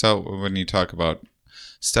question. So, when you talk about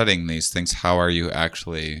studying these things, how are you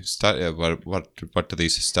actually study? What do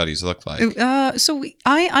these studies look like?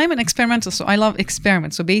 I'm an experimental, so I love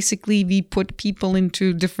experiments. So basically, we put people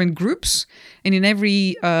into different groups, and in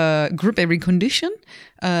every group, every condition,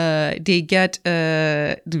 they get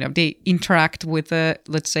they interact with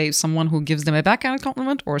let's say someone who gives them a backhanded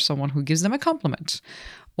compliment, or someone who gives them a compliment,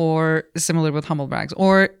 or similar with humble brags,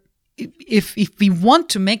 or if we want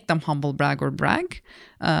to make them humble brag or brag,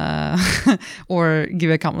 or give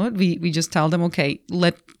a compliment, we just tell them, okay,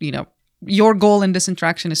 your goal in this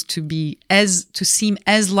interaction is to seem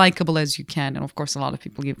as likable as you can. And of course, a lot of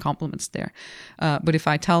people give compliments there. But if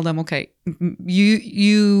I tell them, okay,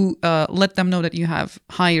 you let them know that you have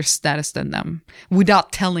higher status than them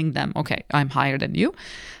without telling them, okay, I'm higher than you.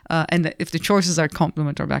 And if the choices are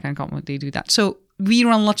compliment or backhand compliment, they do that. So we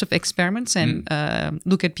run lots of experiments and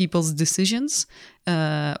look at people's decisions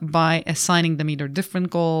by assigning them either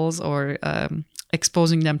different goals or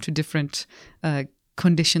exposing them to different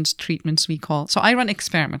conditions, treatments we call. So I run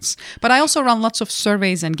experiments, but I also run lots of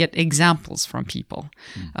surveys and get examples from people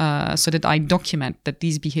so that I document that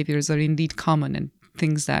these behaviors are indeed common and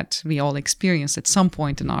things that we all experience at some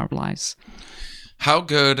point in our lives. How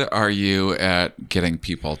good are you at getting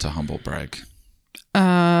people to humble brag?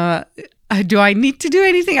 Do I need to do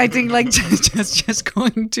anything? I think like just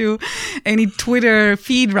going to any Twitter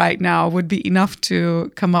feed right now would be enough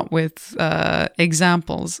to come up with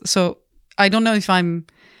examples. So I don't know if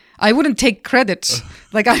I wouldn't take credit.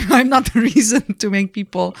 Like I'm not the reason to make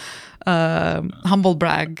people humble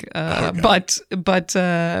brag. But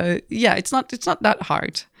yeah, it's not that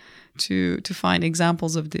hard to find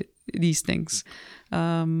examples of these things.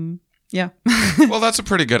 Yeah. Well, that's a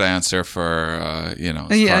pretty good answer for, as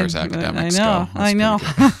far as academics go. I know.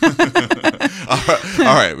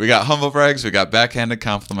 All right. We got humble brags. We got backhanded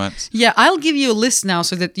compliments. Yeah. I'll give you a list now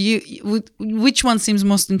so that which one seems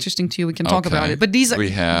most interesting to you, we can talk about it. But these are... We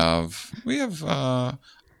have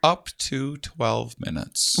up to 12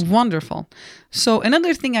 minutes. Wonderful. So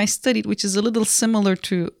another thing I studied, which is a little similar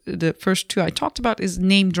to the first two I talked about, is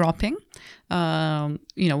name dropping.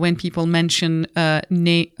 When people mention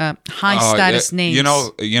high status names.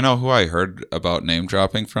 You know who I heard about name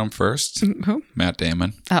dropping from first? Who? Matt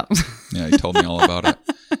Damon. Oh. Yeah, he told me all about it.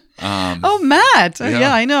 Matt.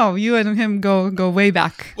 Yeah, I know. You and him go way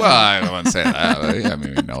back. Well, I don't want to say that. I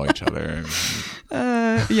mean, we know each other.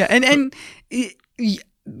 And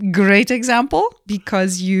great example,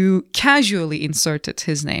 because you casually inserted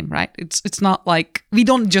his name, right? It's not like we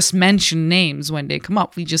don't just mention names when they come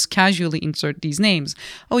up. We just casually insert these names.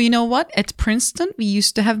 Oh, you know what? At Princeton, we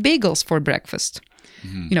used to have bagels for breakfast.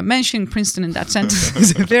 Mm-hmm. Mentioning Princeton in that sentence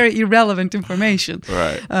is very irrelevant information.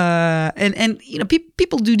 Right. And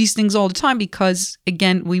people do these things all the time because,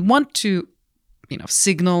 again, we want to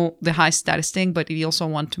signal the high status thing, but we also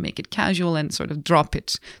want to make it casual and sort of drop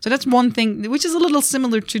it. So that's one thing, which is a little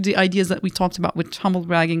similar to the ideas that we talked about with humble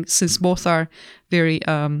bragging, since both are very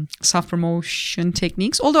self-promotion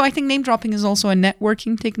techniques. Although I think name dropping is also a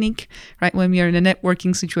networking technique, right? When we are in a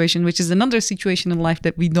networking situation, which is another situation in life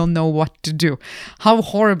that we don't know what to do. How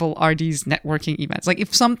horrible are these networking events? Like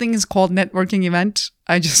if something is called networking event,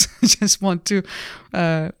 I just want to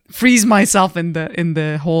freeze myself in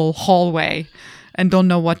the whole hallway and don't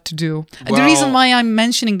know what to do. Well, the reason why I'm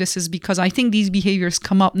mentioning this is because I think these behaviors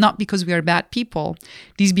come up not because we are bad people.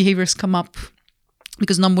 These behaviors come up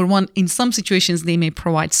because, number one, in some situations, they may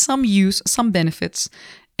provide some use, some benefits,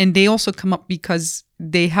 and they also come up because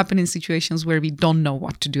they happen in situations where we don't know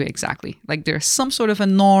what to do exactly. Like there's some sort of a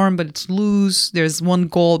norm, but it's loose. There's one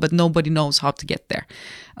goal, but nobody knows how to get there.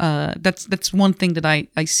 That's one thing that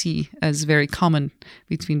I see as very common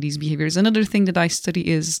between these behaviors. Another thing that I study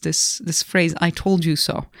is this phrase, "I told you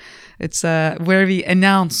so." It's where we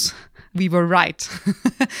announce we were right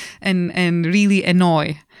and really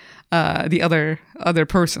annoy the other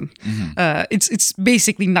person. Mm-hmm. It's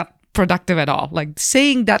basically not productive at all. Like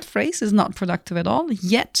saying that phrase is not productive at all.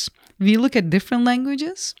 Yet we look at different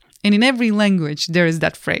languages, and in every language there is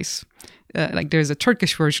that phrase. Like there's a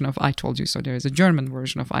Turkish version of "I told you so." There is a German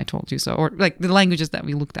version of "I told you so," or like the languages that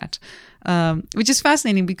we looked at, which is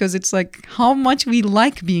fascinating because it's like how much we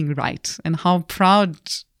like being right and how proud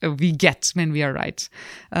we get when we are right.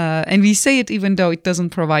 And we say it even though it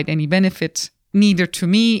doesn't provide any benefit, neither to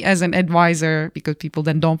me as an advisor, because people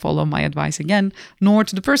then don't follow my advice again, nor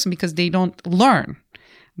to the person because they don't learn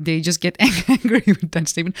They just get angry with that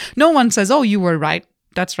statement. No one says, "Oh, you were right.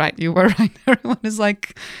 That's right. You were right." Everyone is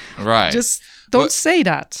like, right. Just don't say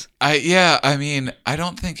that. I mean, I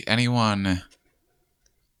don't think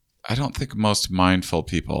most mindful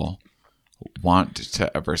people want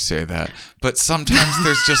to ever say that. But sometimes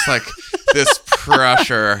there's just like this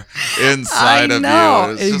pressure inside of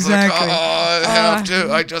you. It's just like,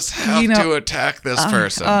 I just have to attack this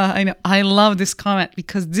person. I know. I love this comment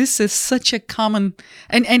because this is such a common,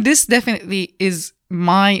 and this definitely is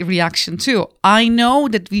my reaction too. I know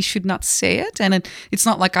that we should not say it, and it's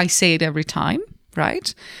not like I say it every time,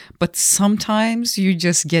 right? But sometimes you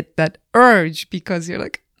just get that urge because you're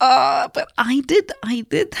like, but I did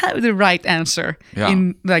have the right answer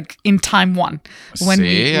in time one.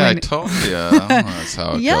 I told you. That's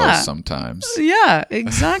how it goes sometimes. Yeah,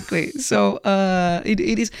 exactly. So it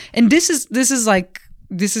is, and this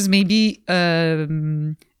is maybe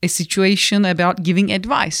a situation about giving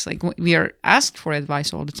advice. Like we are asked for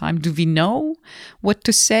advice all the time. Do we know what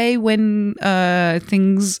to say when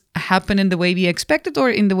things happen in the way we expected or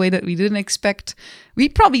in the way that we didn't expect? We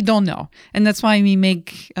probably don't know, and that's why we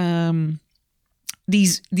make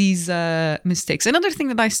these mistakes. Another thing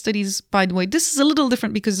that I study is, by the way, this is a little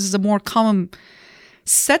different because this is a more common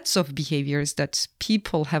sets of behaviors that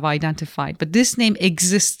people have identified, but this name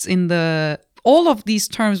exists in the. All of these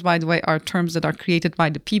terms, by the way, are terms that are created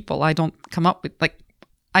by the people. I didn't come up with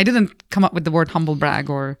the word humble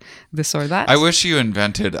brag or this or that. I wish you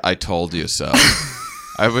invented "I told you so."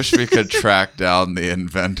 I wish we could track down the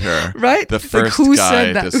inventor, right? The first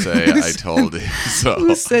guy to say "I told you so."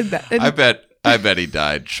 Who said that? I bet he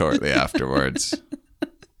died shortly afterwards.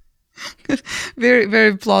 Very,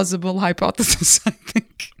 very plausible hypothesis, I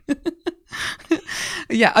think.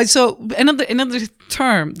 Yeah. So another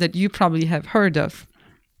term that you probably have heard of.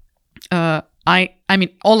 I mean,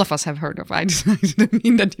 all of us have heard of. I didn't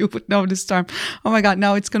mean that you would know this term. Oh my God!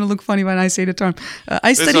 Now it's going to look funny when I say the term.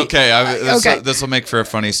 It's okay. This will make for a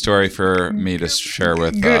funny story for me to share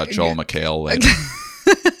with Joel McHale later.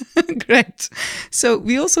 Great. So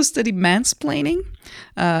we also study mansplaining.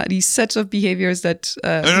 These sets of behaviors that.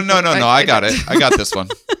 No. I got it. I got this one.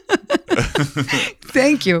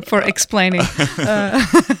 Thank you for explaining.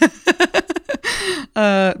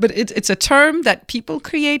 But it's a term that people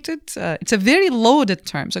created. It's a very loaded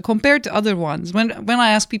term. So compared to other ones, when I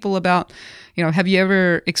ask people about, have you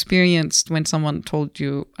ever experienced when someone told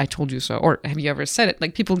you, "I told you so," or have you ever said it?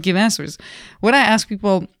 Like people give answers. When I ask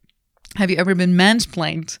people, have you ever been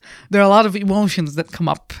mansplained? There are a lot of emotions that come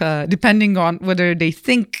up depending on whether they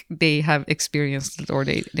think they have experienced it or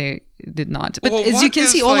they did not. But as you can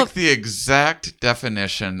see, all of the exact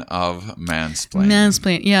definition of mansplaining.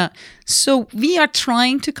 Mansplaining, yeah. So we are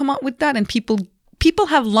trying to come up with that, and people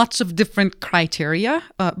have lots of different criteria.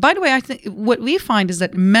 By the way, I think what we find is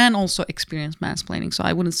that men also experience mansplaining. So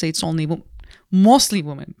I wouldn't say it's only mostly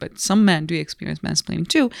women, but some men do experience mansplaining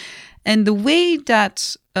too. And the way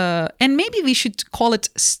that, and maybe we should call it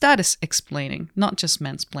status explaining, not just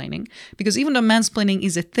mansplaining, because even though mansplaining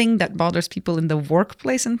is a thing that bothers people in the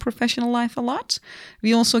workplace and professional life a lot,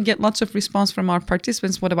 we also get lots of response from our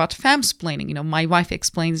participants. What about famsplaining? My wife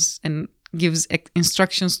explains and gives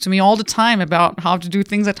instructions to me all the time about how to do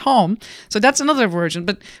things at home. So that's another version.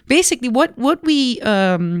 But basically what we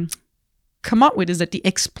come up with is that the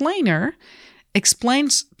explainer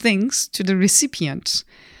explains things to the recipient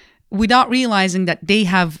without realizing that they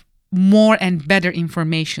have more and better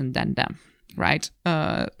information than them, right?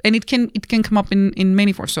 And it can come up in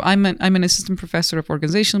many forms. So I'm an assistant professor of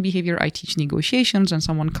organizational behavior. I teach negotiations, and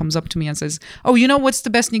someone comes up to me and says, "Oh, what's the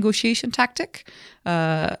best negotiation tactic?"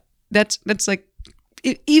 That's like,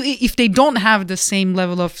 if they don't have the same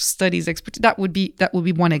level of studies expertise, that would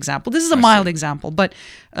be one example. This is a mild example, but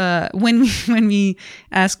when we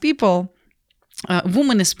ask people,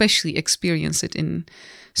 women especially experience it in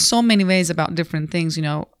so many ways about different things,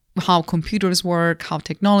 how computers work, how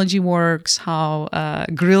technology works, how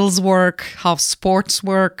grills work, how sports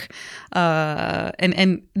work,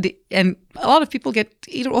 and a lot of people get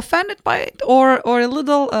either offended by it or a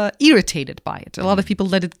little irritated by it. A lot of people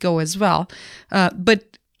let it go as well.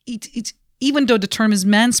 But it's even though the term is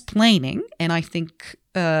mansplaining, and I think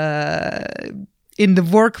in the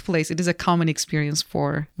workplace, it is a common experience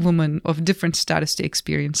for women of different status to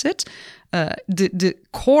experience it. The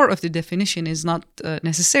core of the definition is not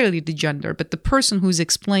necessarily the gender, but the person who's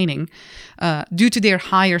explaining, due to their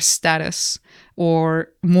higher status or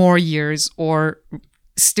more years or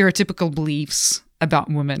stereotypical beliefs about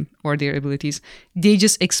women or their abilities, they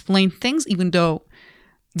just explain things even though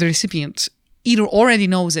the recipient either already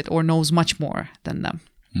knows it or knows much more than them.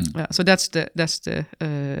 So that's the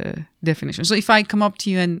definition. So if I come up to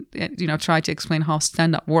you and try to explain how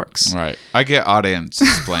stand-up works, Right. I get audience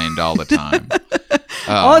explained all the time.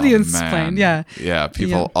 Audience man. explained, yeah. Yeah,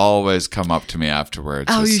 people always come up to me afterwards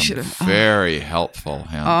Oh, with you some should've- very helpful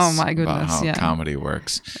hints Oh, my about goodness, how yeah. comedy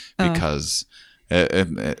works because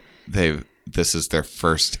this is their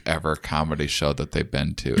first ever comedy show that they've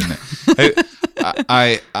been to. And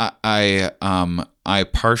I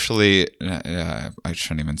partially, I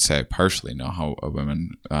shouldn't even say I partially know how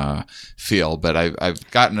women feel, but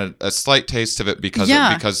I've gotten a slight taste of it because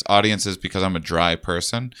I'm a dry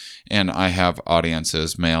person, and I have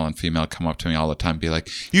audiences, male and female, come up to me all the time, and be like,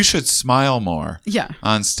 "You should smile more." Yeah.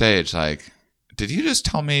 On stage, like, did you just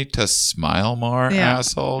tell me to smile more,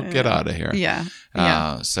 asshole? Get out of here. Yeah.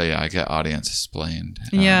 So I get audience explained.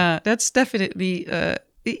 Yeah, that's definitely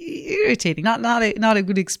irritating. Not a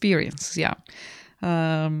good experience. Yeah.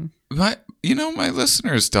 My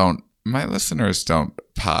listeners don't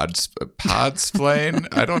podsplain.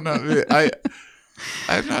 I don't know.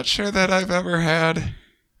 I'm not sure that I've ever had.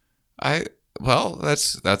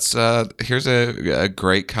 That's here's a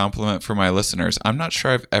great compliment for my listeners. I'm not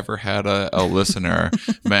sure I've ever had a listener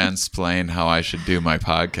mansplain how I should do my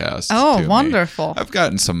podcast. Oh, to me. wonderful. I've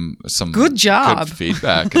gotten some Good job. good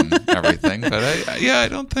feedback and everything, but I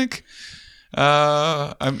don't think.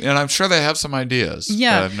 I'm sure they have some ideas.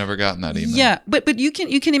 Yeah. But I've never gotten that email. Yeah, but you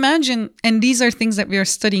can imagine, and these are things that we are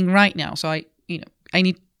studying right now. So I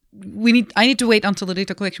need to wait until the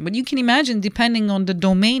data collection. But you can imagine, depending on the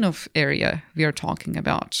domain of area we are talking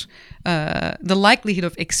about, the likelihood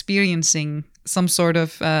of experiencing some sort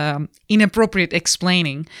of inappropriate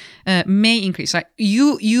explaining may increase. Like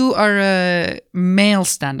you are a male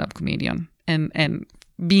stand-up comedian, and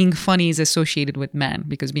being funny is associated with men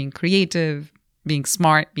because being creative, being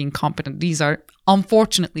smart, being competent, these are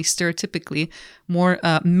unfortunately stereotypically more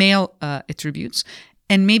male attributes.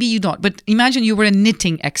 And maybe you don't, but imagine you were a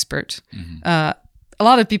knitting expert. A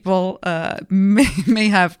lot of people may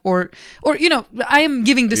have, or I am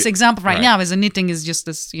giving this example right now as a knitting is just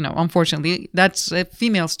this, unfortunately, that's a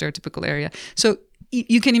female stereotypical area. So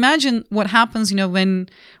you can imagine what happens,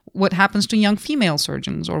 what happens to young female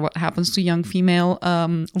surgeons or what happens to young female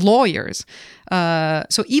lawyers.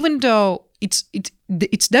 So even though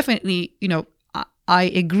it's definitely, I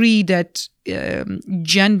agree that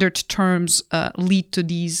gendered terms lead to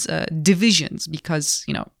these divisions because,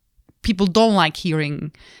 people don't like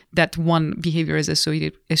hearing that one behavior is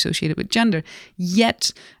associated with gender.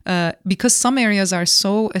 Yet, because some areas are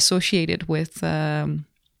so associated with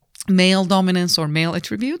male dominance or male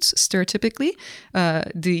attributes, stereotypically,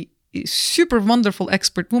 the super wonderful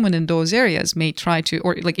expert woman in those areas may try to,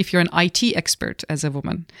 or like if you're an IT expert as a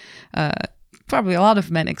woman, probably a lot of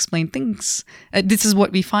men explain things. This is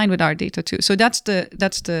what we find with our data too. So that's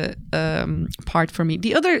the part for me.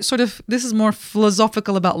 The other sort of, this is more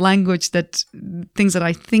philosophical about language, that things that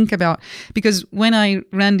I think about, because when I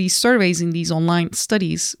ran these surveys in these online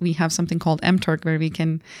studies, we have something called MTurk where we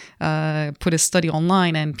can put a study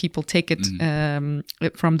online and people take it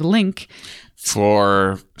from the link.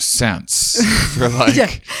 For cents, for like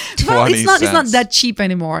 20 well, it's not cents. that cheap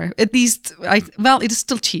anymore. At least, it is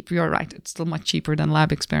still cheap. You're right. It's still much cheaper than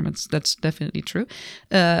lab experiments. That's definitely true.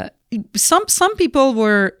 Some people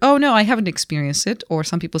were, oh no, I haven't experienced it, or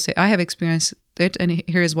some people say I have experienced it, and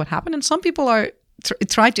here is what happened. And some people are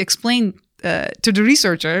try to explain to the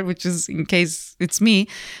researcher, which is in case it's me.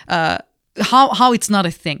 How it's not a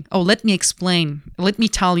thing. Oh, let me explain. Let me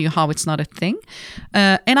tell you how it's not a thing.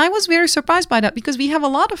 And I was very surprised by that because we have a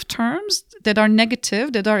lot of terms that are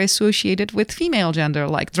negative that are associated with female gender,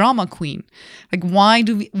 like drama queen. Like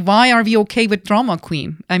why are we okay with drama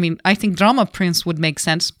queen? I mean, I think drama prince would make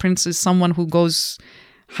sense. Prince is someone who goes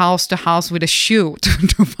house to house with a shoe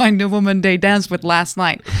to find the woman they danced with last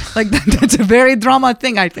night. Like that's a very drama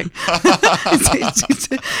thing, I think.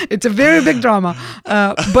 it's a very big drama.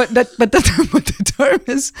 But the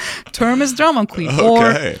term is drama queen.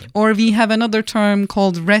 Okay. Or we have another term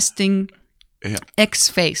called resting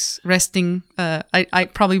X-face. Resting. I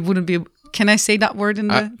probably wouldn't be. Can I say that word in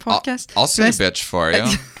the podcast? I'll say bitch for you.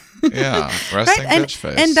 Yeah, resting right? bitch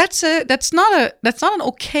face. And that's not an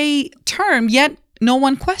okay term yet. No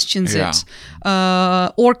one questions it.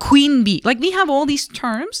 Or queen bee. Like we have all these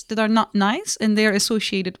terms that are not nice and they're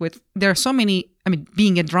associated with, there are so many, I mean,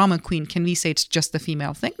 being a drama queen, can we say it's just a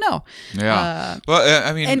female thing? No. Yeah. Well,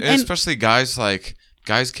 I mean, especially guys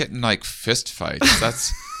getting like fist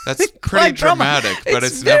fights. That's pretty Quite dramatic, but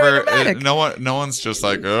it's very never. dramatic. No one's just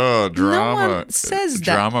like, oh, drama. No one says that.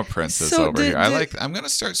 Drama princess So over here. the- I'm gonna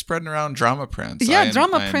start spreading around drama prince. Yeah,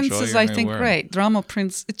 drama I prince enjoy is, your I new think, word. great. Drama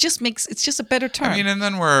prince. It's just a better term. I mean, and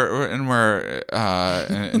then we're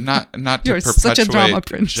not to You're such a drama perpetuate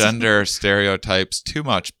prince. gender stereotypes too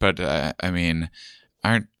much, but I mean,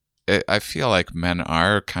 I feel like men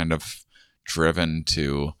are kind of driven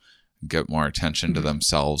to get more attention to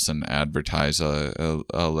themselves and advertise a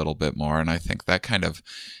little bit more, and I think that kind of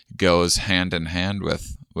goes hand in hand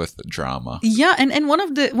with drama. Yeah, and one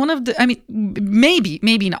of the I mean,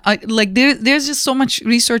 maybe not. Like there's just so much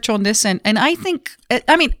research on this, and I think,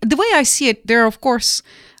 I mean, the way I see it, there are of course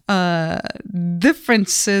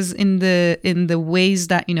differences in the ways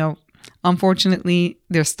that, you know, unfortunately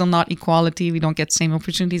there's still not equality. We don't get same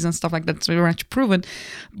opportunities and stuff like that. It's very much proven.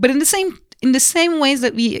 But in the same ways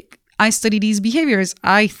that I study these behaviors,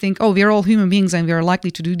 I think, oh, we're all human beings and we are likely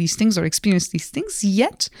to do these things or experience these things.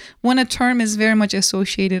 Yet, when a term is very much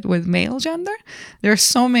associated with male gender, there's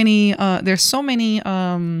so many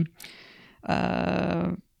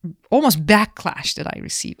almost backlash that I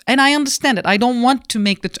receive. And I understand it. I don't want to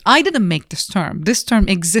make I didn't make this term. This term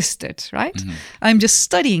existed, right? Mm-hmm. I'm just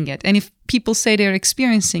studying it. And if people say they're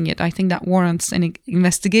experiencing it, I think that warrants an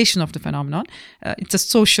investigation of the phenomenon. It's a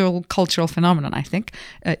social, cultural phenomenon, I think.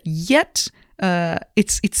 Yet,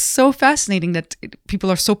 it's so fascinating that people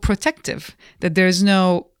are so protective that there's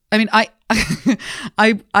no. I mean, I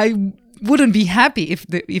wouldn't be happy if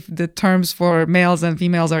the terms for males and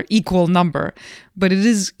females are equal number, but it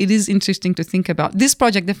is interesting to think about. This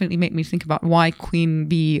project definitely made me think about why queen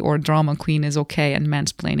bee or drama queen is okay and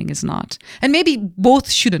mansplaining is not, and maybe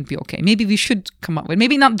both shouldn't be okay. Maybe we should come up with,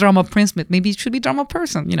 maybe not drama prince, but maybe it should be drama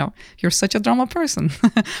person. You know, you're such a drama person,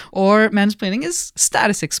 or mansplaining is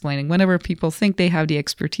status explaining. Whenever people think they have the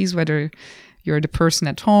expertise, whether you're the person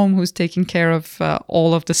at home who's taking care of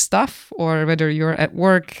all of the stuff, or whether you're at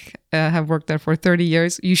work, have worked there for 30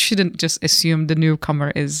 years, you shouldn't just assume the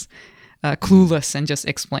newcomer is clueless and just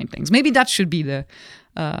explain things. Maybe that should be the...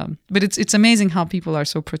 but it's amazing how people are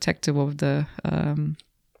so protective of the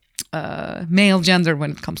male gender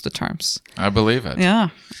when it comes to terms. I believe it. Yeah,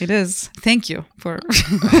 it is. Thank you for.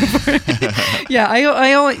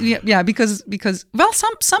 Because well,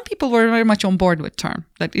 some people were very much on board with term,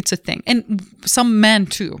 like it's a thing, and some men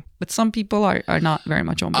too. But some people are not very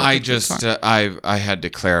much on board. I had to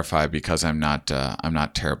clarify because I'm not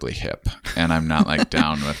terribly hip, and I'm not like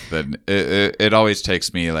down with the. It always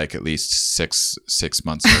takes me like at least six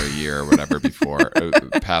months or a year or whatever before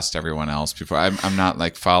past everyone else. Before I'm not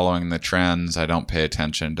like following the trends. I don't pay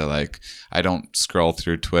attention to I don't scroll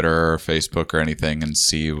through Twitter or Facebook or anything and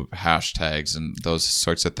see hashtags and those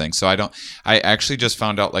sorts of things. So I actually just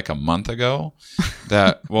found out like a month ago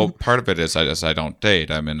that part of it is I don't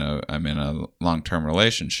date. I'm in a long-term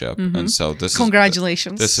relationship, and so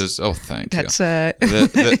Congratulations. This is thank That's you.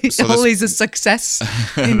 always a success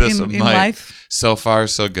in life. So far,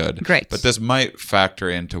 so good. Great. But this might factor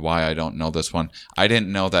into why I don't know this one. I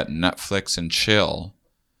didn't know that Netflix and chill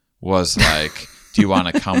was like, do you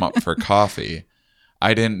want to come up for coffee?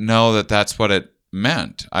 I didn't know that that's what it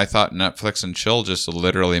meant. I thought Netflix and chill just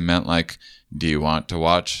literally meant like, do you want to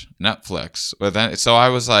watch Netflix? But then, so I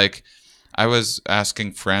was like, I was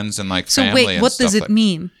asking friends and like so family. wait, and what stuff does it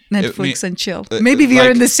mean? Netflix and chill. Maybe we are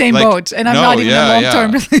in the same boat, and I'm not even in a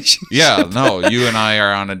long-term relationship. Yeah, no, you and I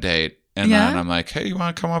are on a date, and Yeah? then I'm like, hey, you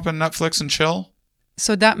want to come up and Netflix and chill?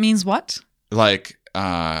 So that means what? Like,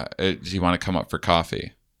 do you want to come up for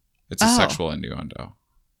coffee? It's a sexual innuendo.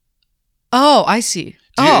 Oh, I see.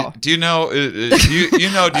 Do you know?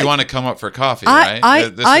 Do you want to come up for coffee?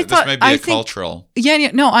 Right. This may be a cultural.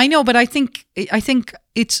 Yeah. No, I know, but I think.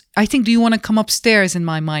 Do you want to come upstairs? In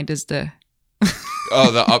my mind, is the.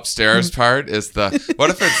 The upstairs part is the. What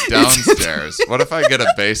if it's downstairs? What if I get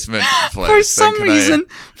a basement place? For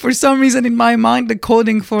some reason, in my mind, the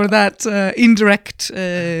coding for that indirect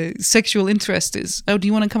sexual interest is, do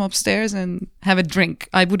you want to come upstairs and have a drink?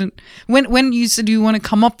 I wouldn't. When you said, do you want to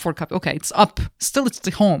come up for coffee? Okay, it's up. Still, it's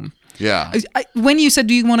the home. Yeah. When you said,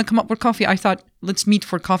 do you want to come up for coffee? I thought, let's meet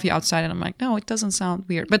for coffee outside. And I'm like, no, it doesn't sound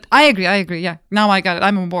weird. But I agree. Yeah. Now I got it.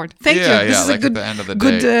 I'm on board. Thank you. This is like a good, at the end of the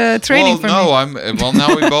good training for me. Well,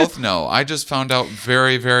 now we both know. I just found out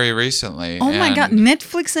very, very recently. Oh my God.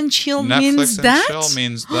 Netflix and chill means that? Netflix and chill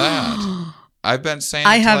means that. I've been saying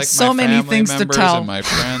I to have like so my many family things to members tell and my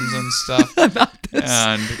friends and stuff. About this.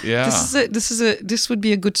 And yeah. This would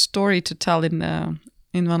be a good story to tell in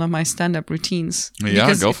one of my stand-up routines. Yeah,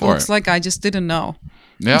 because go for it. Looks like I just didn't know.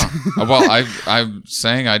 Yeah. Well, I'm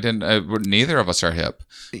saying I didn't. Neither of us are hip,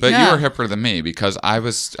 but you were hipper than me because I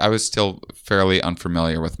was still fairly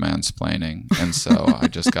unfamiliar with mansplaining, and so I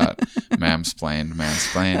just got mansplaining,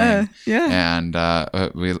 and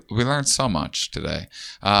we learned so much today.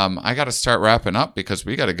 I got to start wrapping up because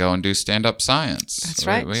we got to go and do stand-up science. That's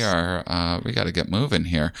right. We got to get moving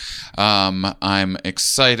here. I'm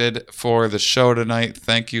excited for the show tonight.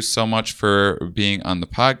 Thank you so much for being on the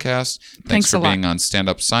podcast. Thanks for being on Stand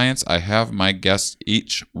Up Science. I have my guests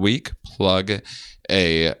each week plug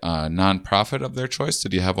a nonprofit of their choice.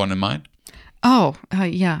 Did you have one in mind? Oh,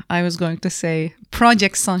 yeah. I was going to say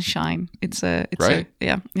Project Sunshine. It's a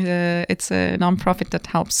nonprofit that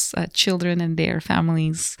helps children and their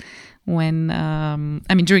families when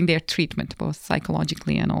during their treatment, both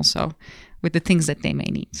psychologically and also with the things that they may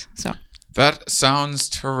need. So. That sounds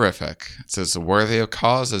terrific. It's as worthy a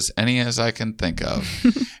cause as any as I can think of.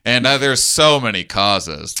 And there's so many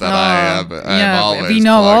causes that I'm always we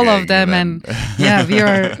know all of them, and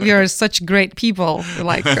we are such great people.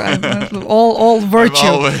 Like all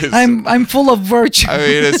virtue. I'm full of virtue. I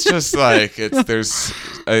mean, it's just like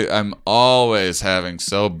I'm always having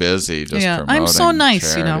so busy just promoting I'm so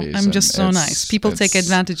nice, charities, I'm just so nice. People take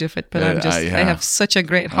advantage of it, but I have such a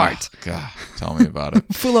great heart. Oh, God, tell me about it.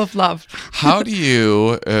 Full of love. How do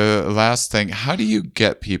you last thing, how do you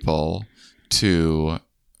get people to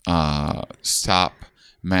stop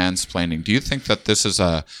mansplaining? Do you think that this is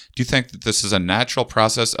a natural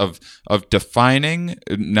process of defining,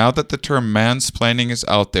 now that the term mansplaining is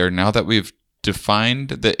out there, now that we've defined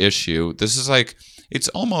the issue, this is like, it's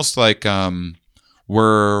almost like a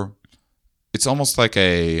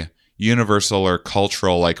universal or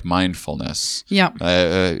cultural like mindfulness. Yeah.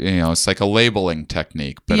 It's like a labeling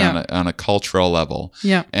technique, but on a cultural level.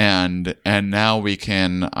 Yeah. And now we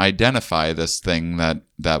can identify this thing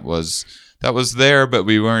that was there, but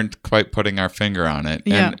we weren't quite putting our finger on it.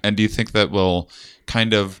 Yeah. And do you think that will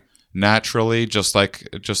kind of naturally, just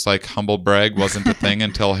like humble brag wasn't a thing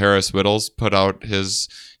until Harris Wittels put out his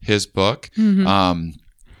book? Mm-hmm.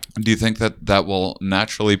 Do you think that will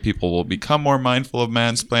naturally, people will become more mindful of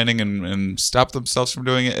mansplaining and stop themselves from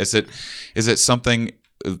doing it? Is it something?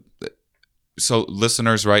 So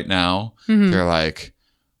listeners right now, they're like,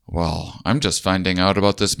 well, I'm just finding out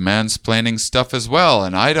about this mansplaining stuff as well,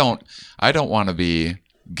 and I don't want to be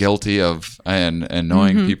guilty of and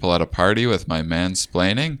annoying people at a party with my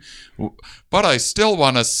mansplaining, but I still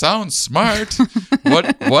want to sound smart.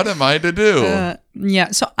 What am I to do?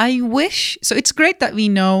 So I wish. So it's great that we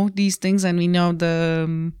know these things and we know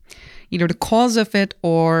the either the cause of it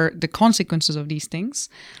or the consequences of these things.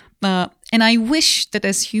 And I wish that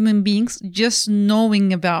as human beings, just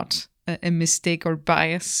knowing about a mistake or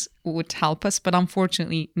bias would help us, but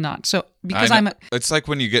unfortunately not. So because it's like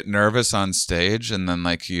when you get nervous on stage and then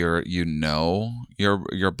like you're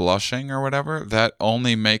blushing or whatever, that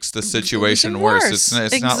only makes the situation worse.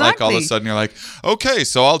 It's not like all of a sudden you're like, okay,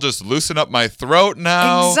 so I'll just loosen up my throat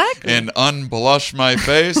now and unblush my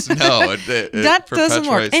face. No, it that doesn't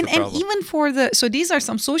work. And even so these are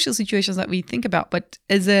some social situations that we think about, but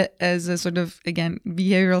as a sort of, again,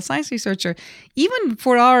 behavioral science researcher, even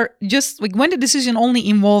for our, just like when the decision only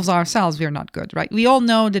involves ourselves, we're not good, right? We all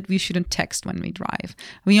know that we shouldn't text when we drive.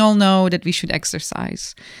 We all know that we should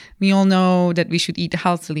exercise. We all know that we should eat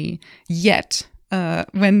healthily. Yet,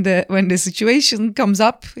 when the situation comes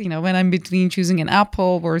up, when I'm between choosing an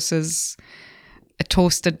apple versus a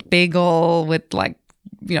toasted bagel with like,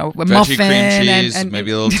 a muffin, cream cheese, and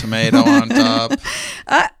maybe a little tomato on top.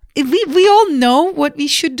 We all know what we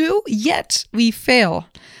should do, yet we fail.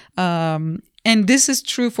 And this is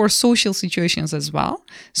true for social situations as well.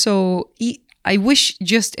 So I wish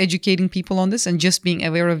just educating people on this and just being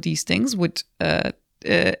aware of these things would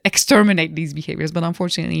exterminate these behaviors, but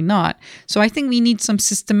unfortunately not. So I think we need some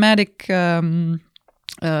systematic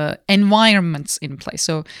environments in place.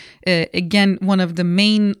 So again, one of the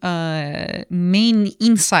main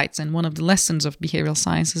insights and one of the lessons of behavioral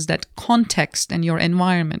science is that context and your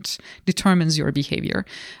environment determines your behavior.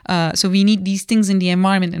 So we need these things in the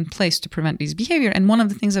environment in place to prevent this behavior. And one of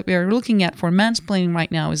the things that we are looking at for mansplaining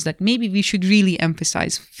right now is that maybe we should really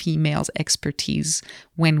emphasize females' expertise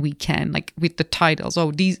when we can, like with the titles.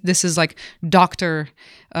 Oh, this is like Dr.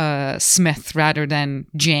 Smith rather than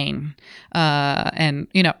Jane, and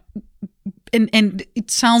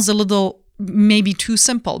it sounds a little maybe too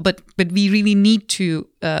simple, but we really need to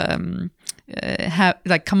come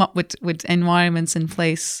up with environments in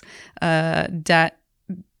place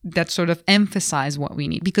that sort of emphasize what we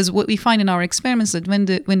need. Because what we find in our experiments that when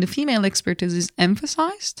the female expertise is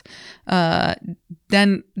emphasized,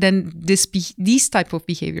 then these type of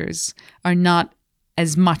behaviors are not as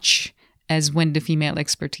much as when the female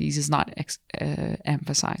expertise is not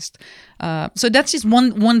emphasized. So that's just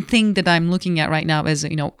one thing that I'm looking at right now as,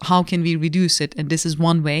 how can we reduce it? And this is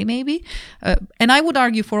one way maybe. And I would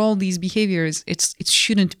argue for all these behaviors, it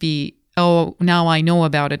shouldn't be, oh, now I know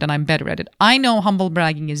about it and I'm better at it. I know humble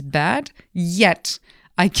bragging is bad, yet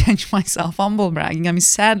I catch myself humble bragging. I mean,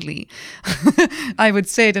 sadly, I would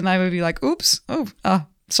say it and I would be like, oops,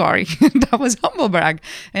 sorry, that was humble brag.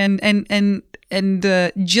 And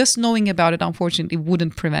just knowing about it, unfortunately,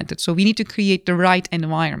 wouldn't prevent it. So we need to create the right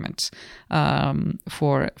environment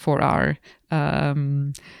for our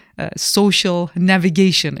social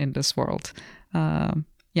navigation in this world.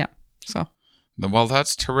 So. Well,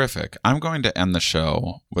 that's terrific. I'm going to end the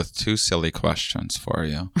show with 2 silly questions for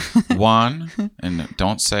you. One, and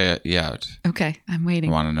don't say it yet. Okay, I'm waiting.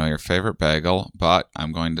 I want to know your favorite bagel, but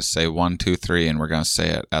I'm going to say 1, 2, 3, and we're going to say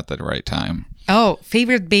it at the right time. Oh,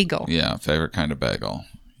 favorite bagel. Yeah, favorite kind of bagel.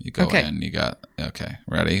 You go in, you got, okay,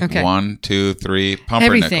 ready? Okay. 1, 2, 3,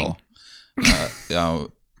 pumpernickel.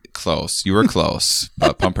 Close. You were close,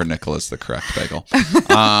 but pumpernickel is the correct bagel.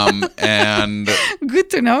 And good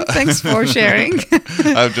to know. Thanks for sharing.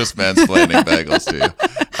 I'm just mansplaining bagels to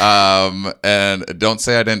you. And don't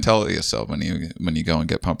say I didn't tell you so when you go and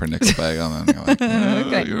get pumpernickel bagel, and then you're like,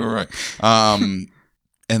 Okay. You were right.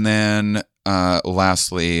 And then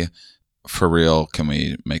lastly, for real, can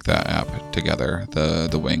we make that app together?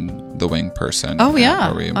 The wing person. Oh yeah,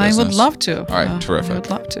 Are we in I would business? love to. All right, terrific. I would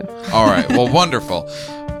love to. All right, well, wonderful.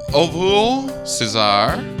 Au revoir,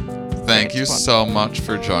 César. Thank you so much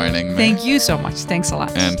for joining me. Thank you so much. Thanks a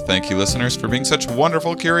lot. And thank you, listeners, for being such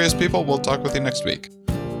wonderful, curious people. We'll talk with you next week.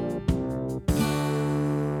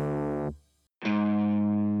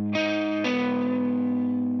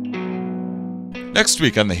 Next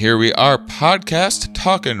week on the Here We Are podcast,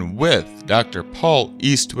 talking with Dr. Paul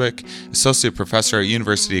Eastwick, Associate Professor at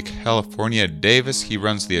University of California, Davis. He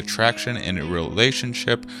runs the Attraction and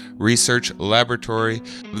Relationship Research Laboratory.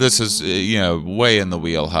 This is, way in the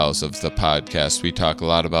wheelhouse of the podcast. We talk a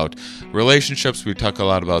lot about relationships. We talk a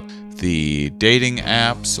lot about the dating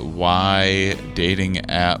apps, why dating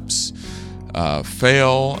apps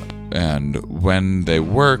fail, and when they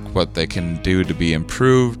work, what they can do to be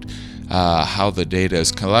improved. How the data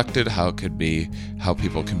is collected, how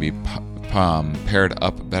people can be paired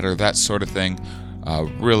up better, that sort of thing.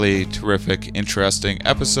 Really terrific, interesting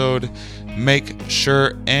episode. Make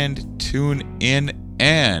sure and tune in,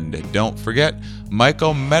 and don't forget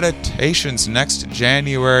Myco Meditations next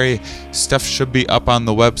January. Stuff should be up on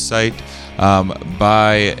the website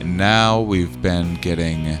by now. We've been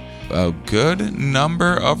getting a good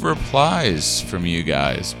number of replies from you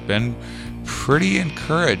guys. Been pretty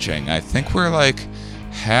encouraging. I think we're like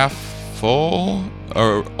half full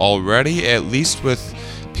or already, at least with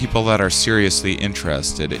people that are seriously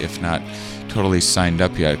interested, if not totally signed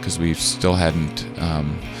up yet, because we still hadn't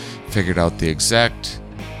figured out the exact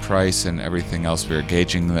price and everything else. We were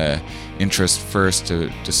gauging the interest first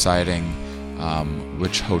to deciding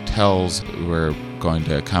which hotels we're going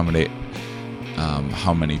to accommodate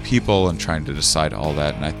how many people, and trying to decide all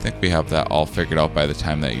that. And I think we have that all figured out by the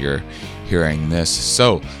time that you're hearing this.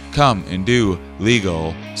 So come and do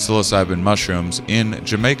legal psilocybin mushrooms in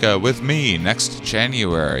Jamaica with me next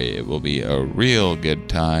January. It will be a real good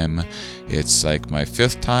time. It's like my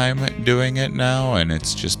 5th time doing it now, and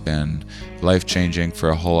it's just been life-changing for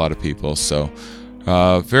a whole lot of people. So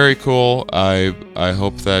very cool. I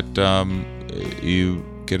hope that you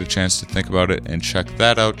get a chance to think about it and check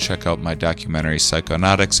that out. Check out my documentary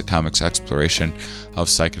Psychonautics, A Comic's Exploration of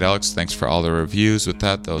Psychedelics. Thanks for all the reviews with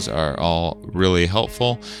that. Those are all really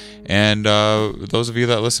helpful. And those of you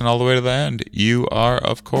that listen all the way to the end, you are,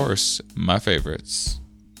 of course, my favorites.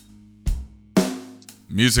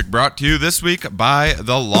 Music brought to you this week by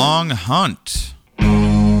The Long Hunt.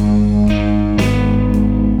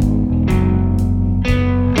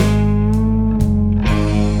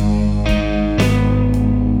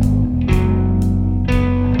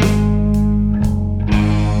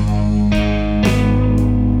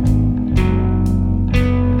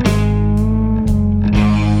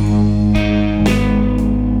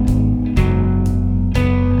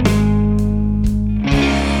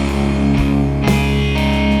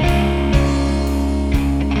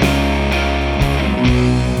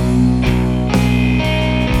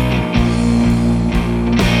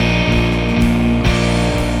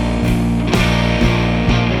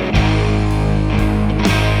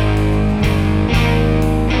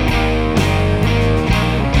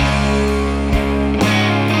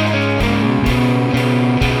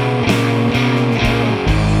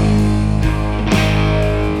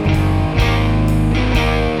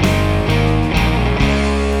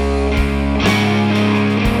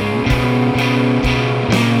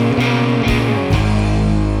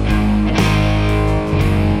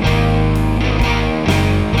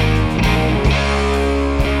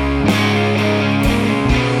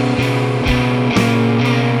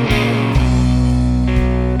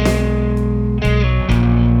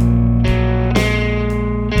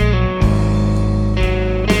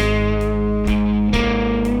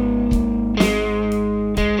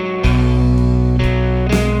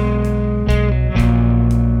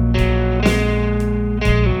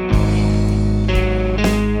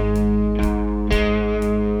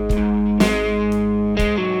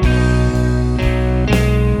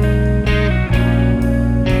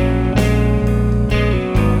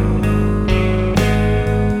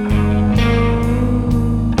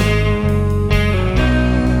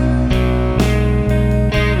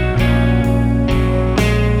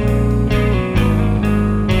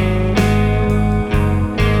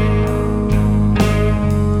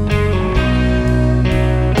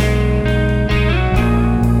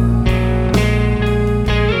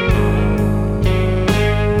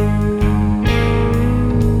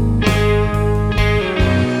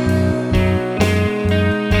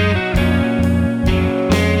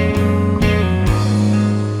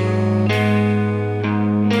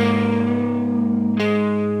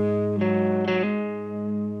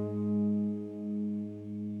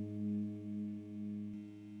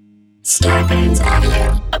 Fans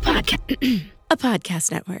Audio, a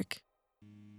podcast network.